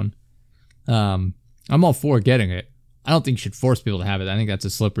 4th one. I'm all for getting it. I don't think you should force people to have it. I think that's a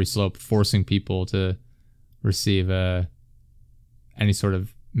slippery slope, forcing people to receive any sort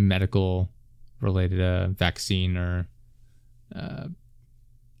of medical related vaccine or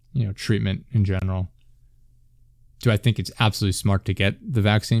treatment in general. Do I think it's absolutely smart to get the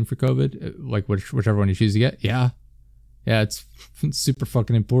vaccine for COVID? Like whichever one you choose to get? Yeah, it's super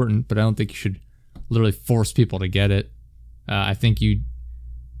fucking important, but I don't think you should literally force people to get it. I think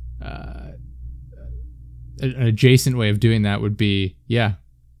an adjacent way of doing that would be,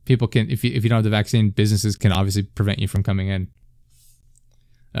 people can, if you don't have the vaccine, businesses can obviously prevent you from coming in.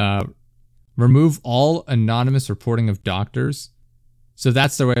 Remove all anonymous reporting of doctors. So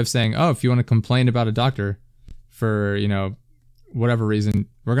that's their way of saying, if you want to complain about a doctor for, whatever reason,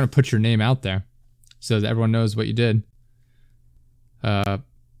 we're going to put your name out there so that everyone knows what you did.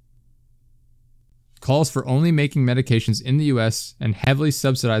 Calls for only making medications in the U.S. and heavily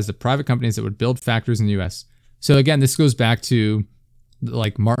subsidize the private companies that would build factories in the U.S. So again, this goes back to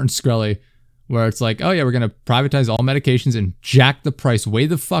like Martin Shkreli, where it's like, we're going to privatize all medications and jack the price way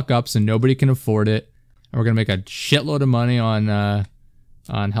the fuck up so nobody can afford it. And we're going to make a shitload of money on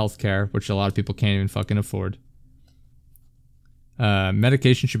healthcare, which a lot of people can't even fucking afford.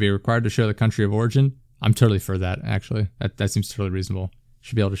 Medication should be required to show the country of origin. I'm totally for that, actually. That seems totally reasonable.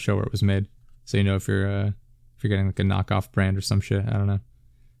 Should be able to show where it was made. So you know if you're getting like a knockoff brand or some shit. I don't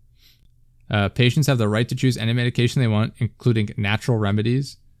know. Patients have the right to choose any medication they want, including natural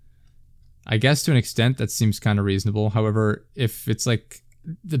remedies. I guess to an extent that seems kind of reasonable. However, if it's like,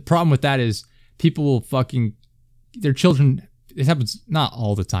 the problem with that is people will their children, it happens not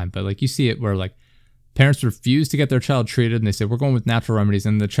all the time, but like you see it where like parents refuse to get their child treated and they say, we're going with natural remedies,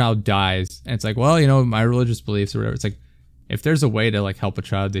 and the child dies. And it's like, well, my religious beliefs or whatever. It's like, if there's a way to like help a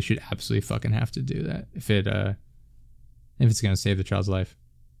child, they should absolutely fucking have to do that. If it's going to save the child's life.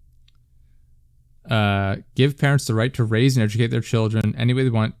 Give parents the right to raise and educate their children any way they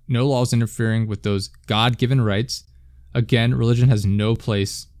want. No laws interfering with those God-given rights. Again, religion has no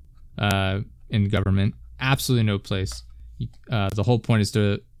place in government. Absolutely no place. The whole point is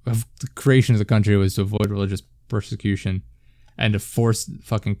the creation of the country was to avoid religious persecution, and to force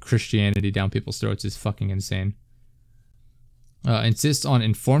fucking Christianity down people's throats is fucking insane. Insist on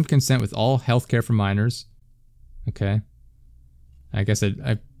informed consent with all healthcare for minors. Okay. I guess if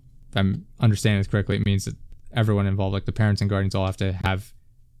I'm understanding this correctly, it means that everyone involved, like the parents and guardians, all have to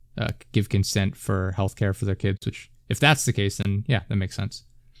give consent for healthcare for their kids, which, if that's the case, then yeah, that makes sense.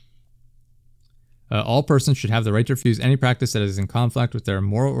 All persons should have the right to refuse any practice that is in conflict with their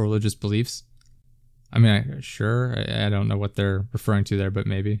moral or religious beliefs. I mean, I don't know what they're referring to there, but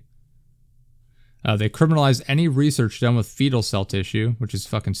maybe. They criminalize any research done with fetal cell tissue, which is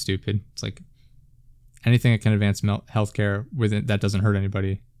fucking stupid. It's like anything that can advance healthcare with it that doesn't hurt anybody,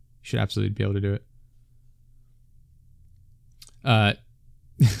 you should absolutely be able to do it.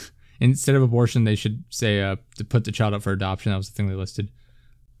 Instead of abortion, they should say to put the child up for adoption. That was the thing they listed.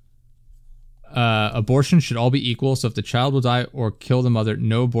 Abortion should all be equal, so if the child will die or kill the mother,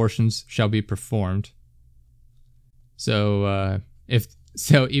 no abortions shall be performed. So if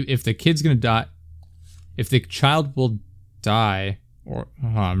the kid's gonna die, if the child will die, or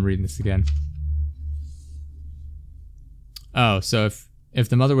I'm reading this again. Oh, so if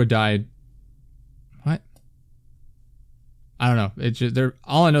the mother would die, what? I don't know. It's just,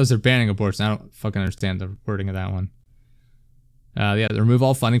 all I know is they're banning abortion. I don't fucking understand the wording of that one. Yeah, they remove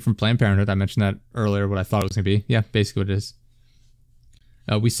all funding from Planned Parenthood. I mentioned that earlier, what I thought it was going to be. Yeah, basically what it is.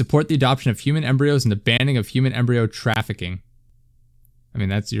 We support the adoption of human embryos and the banning of human embryo trafficking. I mean,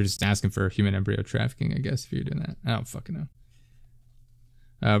 you're just asking for human embryo trafficking, I guess, if you're doing that. I don't fucking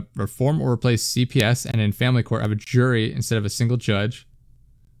know. Reform or replace CPS and in family court have a jury instead of a single judge.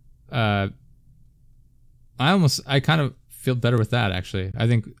 I kind of feel better with that, actually. I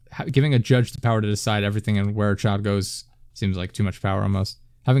think giving a judge the power to decide everything and where a child goes seems like too much power almost.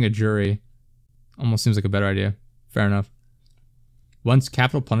 Having a jury almost seems like a better idea. Fair enough. Once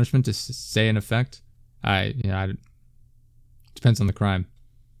capital punishment to stay in effect, depends on the crime.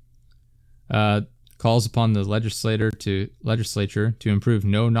 Calls upon the legislature to improve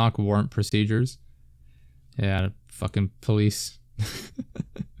no-knock warrant procedures. Yeah, fucking police.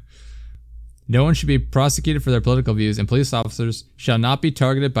 No one should be prosecuted for their political views, and police officers shall not be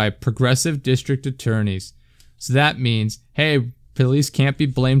targeted by progressive district attorneys. So that means, hey, police can't be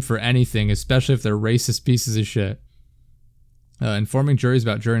blamed for anything, especially if they're racist pieces of shit. Informing juries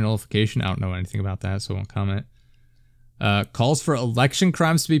about jury nullification. I don't know anything about that, so I won't comment. Calls for election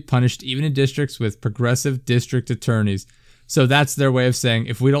crimes to be punished even in districts with progressive district attorneys. So that's their way of saying,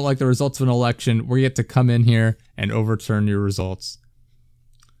 if we don't like the results of an election, we get to come in here and overturn your results.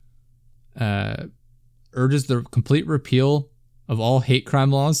 Urges the complete repeal of all hate crime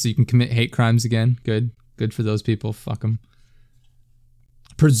laws so you can commit hate crimes again. Good for those people. Fuck them.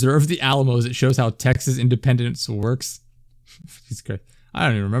 Preserve the Alamos. It shows how Texas independence works. I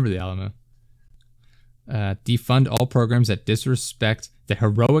don't even remember the Alamo. Defund all programs that disrespect the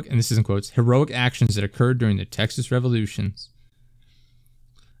heroic, and this is in quotes, heroic actions that occurred during the Texas revolutions.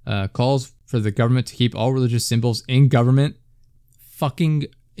 Calls for the government to keep all religious symbols in government. Fucking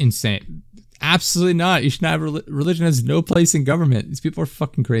insane. Absolutely not. You should not have religion has no place in government. These people are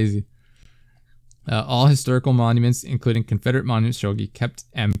fucking crazy. All historical monuments, including Confederate monuments, shall be kept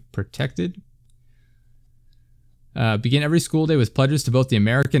and protected. Begin every school day with pledges to both the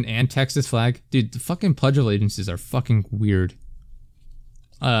American and Texas flag. Dude, the fucking Pledge of Allegiances are fucking weird.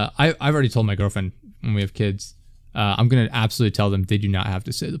 I've already told my girlfriend when we have kids, I'm going to absolutely tell them they do not have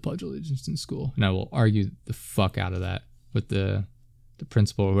to say the Pledge of Allegiance in school. And I will argue the fuck out of that with the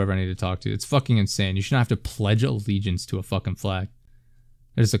principal or whoever I need to talk to. It's fucking insane. You shouldn't have to pledge allegiance to a fucking flag.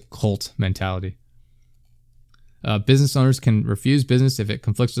 It is a cult mentality. Business owners can refuse business if it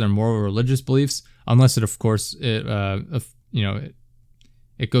conflicts with their moral or religious beliefs, unless it, of course, it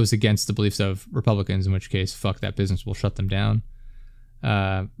goes against the beliefs of Republicans, in which case, fuck that business, will shut them down.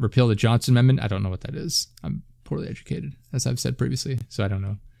 Repeal the Johnson Amendment. I don't know what that is. I'm poorly educated, as I've said previously, so I don't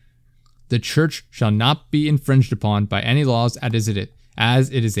know. The church shall not be infringed upon by any laws as it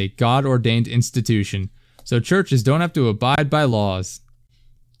is a God-ordained institution. So churches don't have to abide by laws.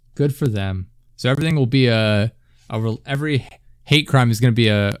 Good for them. So everything will be every hate crime is going to be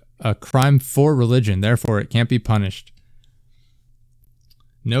a crime for religion. Therefore, it can't be punished.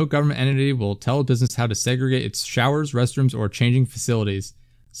 No government entity will tell a business how to segregate its showers, restrooms, or changing facilities.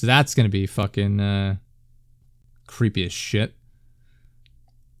 So that's going to be fucking creepy as shit.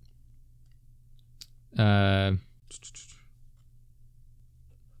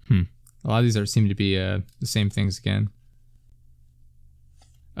 A lot of these seem to be the same things again.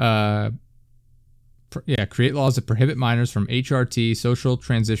 Create laws that prohibit minors from HRT, social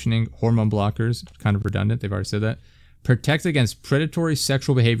transitioning, hormone blockers. Kind of redundant. They've already said that. Protect against predatory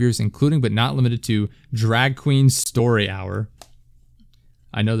sexual behaviors, including but not limited to drag queen story hour.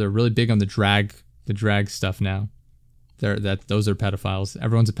 I know they're really big on the drag stuff now. Those are pedophiles.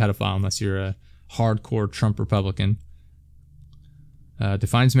 Everyone's a pedophile unless you're a hardcore Trump Republican.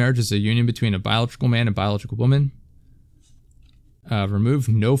 Defines marriage as a union between a biological man and biological woman. Remove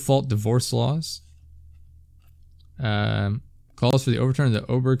no-fault divorce laws. Calls for the overturn of the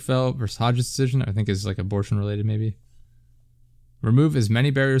Obergefell versus Hodges decision. I think is like abortion-related, maybe. Remove as many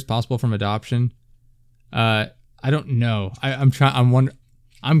barriers possible from adoption. I don't know.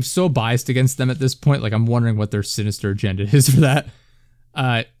 I'm so biased against them at this point. Like, I'm wondering what their sinister agenda is for that.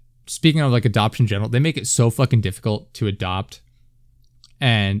 Speaking of like adoption in general, they make it so fucking difficult to adopt.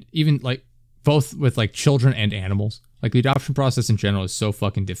 And even like both with like children and animals. Like the adoption process in general is so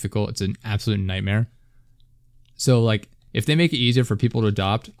fucking difficult. It's an absolute nightmare. So like if they make it easier for people to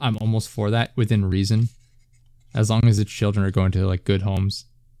adopt, I'm almost for that within reason. As long as the children are going to like good homes,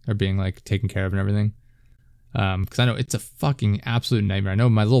 are being like taken care of and everything. Because I know it's a fucking absolute nightmare. I know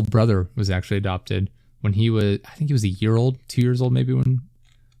my little brother was actually adopted when he was, I think he was 2 years old maybe when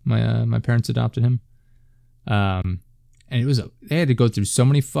my parents adopted him. and they had to go through so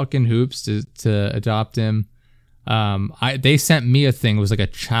many fucking hoops to adopt him. They sent me a thing. It was like a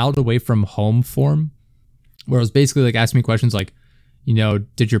child away from home form, where it was basically like asking me questions like, you know,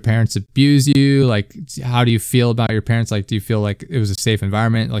 did your parents abuse you? Like, how do you feel about your parents? Like, do you feel like it was a safe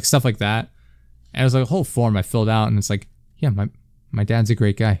environment? Like, stuff like that. And it was like a whole form I filled out, and it's like, yeah, my dad's a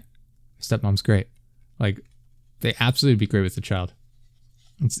great guy. My stepmom's great. Like, they absolutely be great with the child.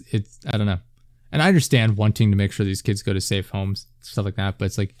 It's I don't know. And I understand wanting to make sure these kids go to safe homes, stuff like that, but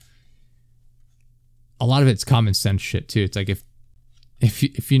it's like a lot of it's common sense shit too. It's like if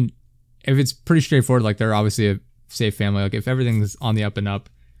it's pretty straightforward, like they're obviously a safe family, like if everything's on the up and up,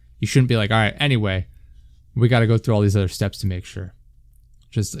 you shouldn't be like, all right, anyway, we got to go through all these other steps to make sure.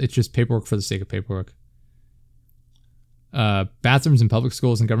 It's just paperwork for the sake of paperwork. Bathrooms in public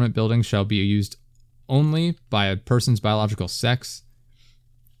schools and government buildings shall be used only by a person's biological sex.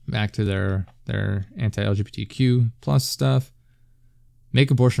 Back to their anti-LGBTQ plus stuff.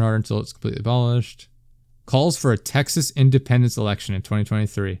 Make abortion harder until it's completely abolished. Calls for a Texas independence election in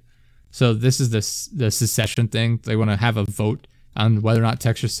 2023. So this is the secession thing. They want to have a vote on whether or not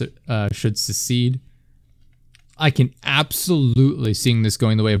Texas should secede. I can absolutely see this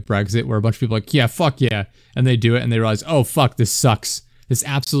going the way of Brexit, where a bunch of people are like, yeah, fuck yeah. And they do it and they realize, oh, fuck, this sucks. This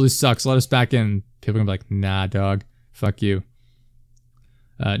absolutely sucks. Let us back in. People are going to be like, nah, dog. Fuck you.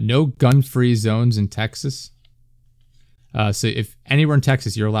 No gun-free zones in Texas. So if anywhere in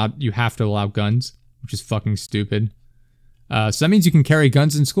Texas you have to allow guns, which is fucking stupid. So that means you can carry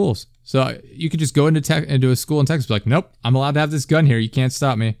guns in schools. So you could just go into a school in Texas, be like, nope, I'm allowed to have this gun here. You can't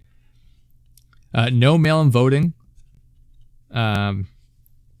stop me. No mail-in voting. Obviously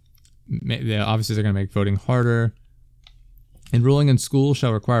they're going to make voting harder. Enrolling in school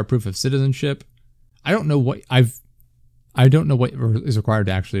shall require proof of citizenship. I don't know what is required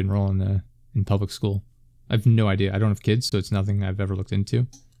to actually enroll in public school. I have no idea. I don't have kids, so it's nothing I've ever looked into.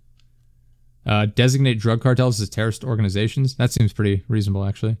 Designate drug cartels as terrorist organizations. That seems pretty reasonable,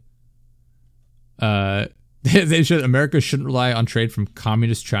 actually. America shouldn't rely on trade from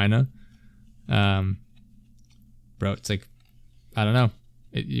communist China. Bro, it's like, I don't know.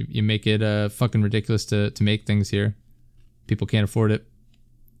 You make it fucking ridiculous to make things here. People can't afford it.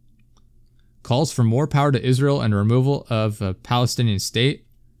 Calls for more power to Israel and removal of a Palestinian state.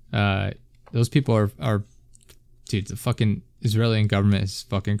 Those people are dude, the fucking Israeli government is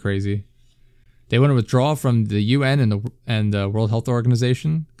fucking crazy. They want to withdraw from the UN and the World Health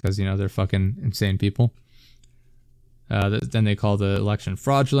Organization because, you know, they're fucking insane people. Then they call the election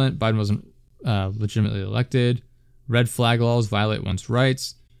fraudulent. Biden wasn't legitimately elected. Red flag laws violate one's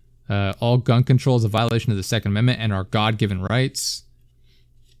rights. All gun control is a violation of the Second Amendment and our God-given rights.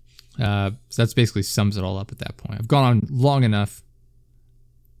 So that's basically sums it all up at that point. I've gone on long enough.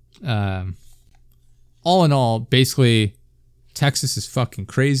 All in all, basically, Texas is fucking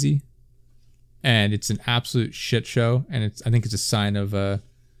crazy. And it's an absolute shit show. And I think it's a sign of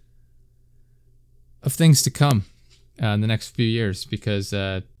things to come in the next few years. Because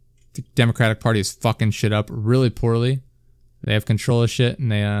the Democratic Party is fucking shit up really poorly. They have control of shit,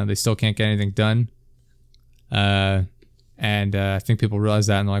 and they still can't get anything done. And I think people realize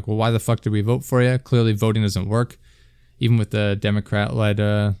that, and they're like, well, why the fuck did we vote for you? Clearly voting doesn't work. Even with the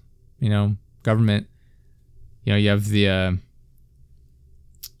Democrat-led, government, you have the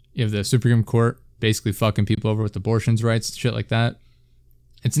Supreme Court basically fucking people over with abortions rights, shit like that.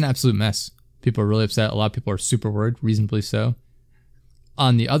 It's an absolute mess. People are really upset. A lot of people are super worried, reasonably so.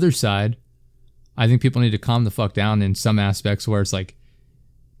 On the other side, I think people need to calm the fuck down in some aspects where it's like,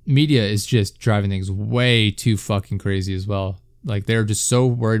 media is just driving things way too fucking crazy as well. Like, they're just so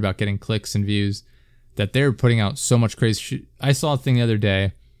worried about getting clicks and views that they're putting out so much crazy shit. I saw a thing the other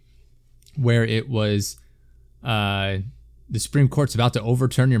day where it was the Supreme Court's about to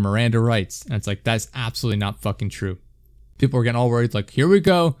overturn your Miranda rights. And it's like, that's absolutely not fucking true. People are getting all worried, like, here we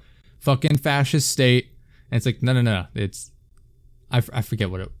go, fucking fascist state. And it's like, no. It's, I forget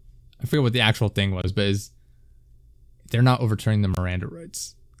what the actual thing was, but they're not overturning the Miranda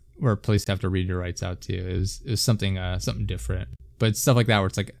rights, where police have to read your rights out to you. It was something different. But it's stuff like that where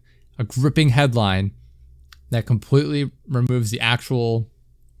it's like a gripping headline that completely removes the actual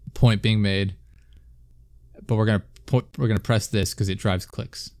point being made. But we're gonna press this because it drives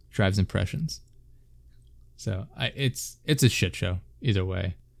clicks, drives impressions. So it's a shit show either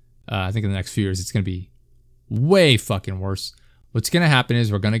way. I think in the next few years it's gonna be way fucking worse. What's gonna happen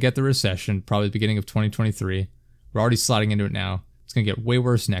is we're gonna get the recession probably the beginning of 2023. We're already sliding into it now. It's going to get way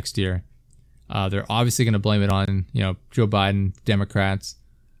worse next year. They're obviously going to blame it on, Joe Biden, Democrats,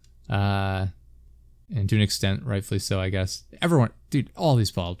 and to an extent, rightfully so, I guess. Everyone, dude, all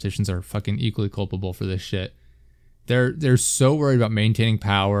these politicians are fucking equally culpable for this shit. They're so worried about maintaining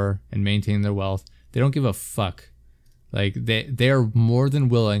power and maintaining their wealth. They don't give a fuck. Like they are more than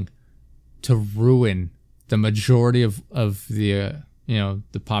willing to ruin the majority of the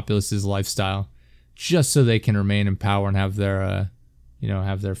the populace's lifestyle just so they can remain in power and have their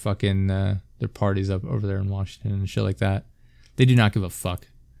have their fucking their parties up over there in Washington and shit like that. They do not give a fuck.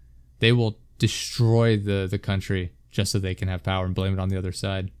 They will destroy the country just so they can have power and blame it on the other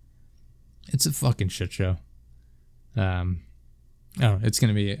side. It's a fucking shit show. It's going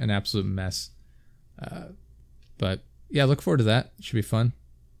to be an absolute mess. But yeah, look forward to that. It should be fun.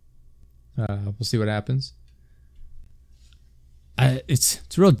 We'll see what happens. It's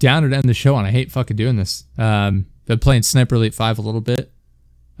a real downer to end the show on. I hate fucking doing this. Been playing Sniper Elite 5 a little bit.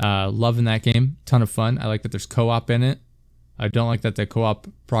 Loving that game. Ton of fun. I like that there's co-op in it. I don't like that the co-op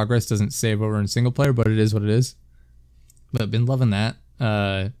progress doesn't save over in single player, but it is what it is. But I've been loving that.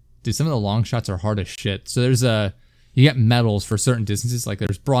 Dude, some of the long shots are hard as shit. So there's you get medals for certain distances. Like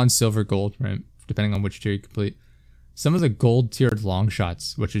there's bronze, silver, gold, right? Depending on which tier you complete. Some of the gold tiered long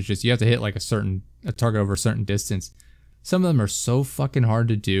shots, which is just you have to hit like a target over a certain distance. Some of them are so fucking hard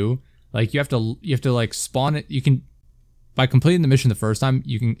to do. Like you have to like spawn it. You can, by completing the mission the first time,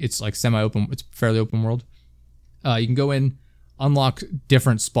 it's like semi-open. It's fairly open world. You can go in, unlock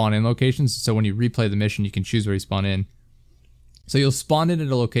different spawn-in locations. So when you replay the mission, you can choose where you spawn in. So you'll spawn in at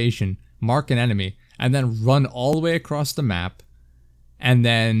a location, mark an enemy, and then run all the way across the map, and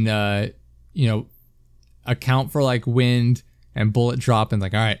then account for like wind and bullet drop, and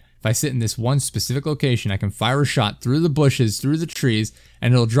like, all right, if I sit in this one specific location, I can fire a shot through the bushes, through the trees,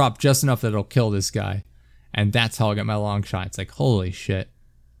 and it'll drop just enough that it'll kill this guy. And that's how I get my long shot. It's like, holy shit.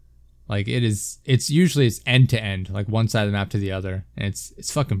 Like it's usually end to end, like one side of the map to the other. And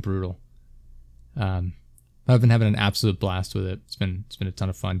it's fucking brutal. I've been having an absolute blast with it. It's been a ton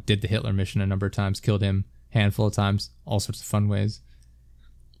of fun. Did the Hitler mission a number of times, killed him a handful of times, all sorts of fun ways.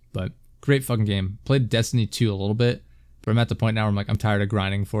 But great fucking game. Played Destiny 2 a little bit, but I'm at the point now where I'm tired of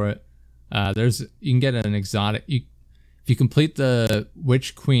grinding for it. You can get an exotic. If you complete the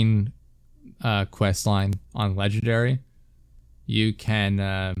Witch Queen quest line on Legendary, you can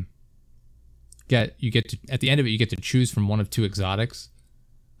at the end of it you get to choose from one of two exotics.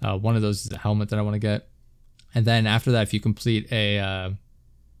 One of those is a helmet that I want to get, and then after that, if you complete I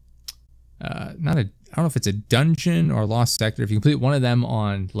don't know if it's a dungeon or lost sector. If you complete one of them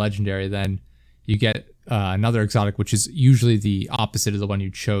on Legendary, then you get another exotic, which is usually the opposite of the one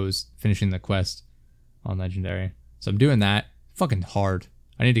you chose finishing the quest on Legendary. So I'm doing that. Fucking hard.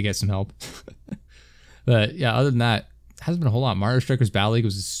 I need to get some help. But yeah, other than that, it hasn't been a whole lot. Mario Strikers Battle League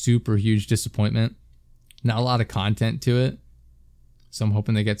was a super huge disappointment. Not a lot of content to it. So I'm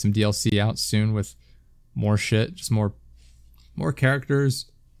hoping they get some DLC out soon with more shit. Just more characters,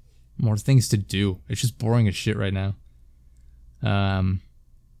 more things to do. It's just boring as shit right now.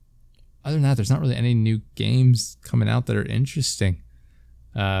 Other than that, there's not really any new games coming out that are interesting.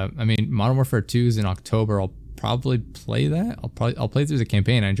 Modern Warfare 2 is in October. I'll probably play that. I'll play through the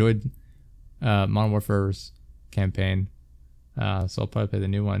campaign. I enjoyed Modern Warfare's campaign, so I'll probably play the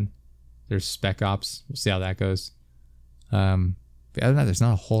new one. There's Spec Ops. We'll see how that goes. But other than that, there's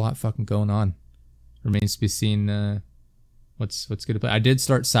not a whole lot fucking going on. Remains to be seen what's good to play. I did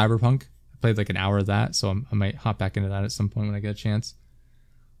start Cyberpunk. I played like an hour of that, so I might hop back into that at some point when I get a chance.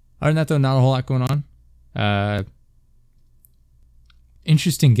 Other than that, though, not a whole lot going on.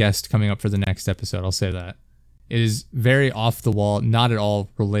 Interesting guest coming up for the next episode, I'll say that. It is very off the wall, not at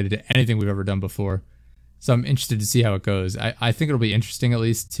all related to anything we've ever done before. So I'm interested to see how it goes. I think it'll be interesting at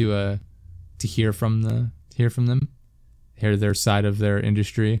least to hear from them, hear their side of their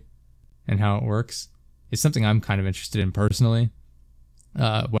industry and how it works. It's something I'm kind of interested in personally.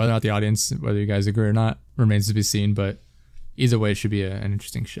 Whether or not the audience, whether you guys agree or not, remains to be seen, but either way, it should be an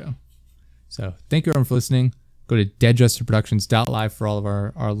interesting show. So thank you everyone for listening. Go to deadjesterproductions.live for all of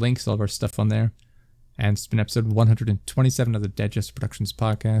our links, all of our stuff on there. And it's been episode 127 of the Dead Jester Productions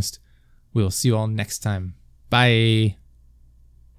podcast. We'll see you all next time. Bye.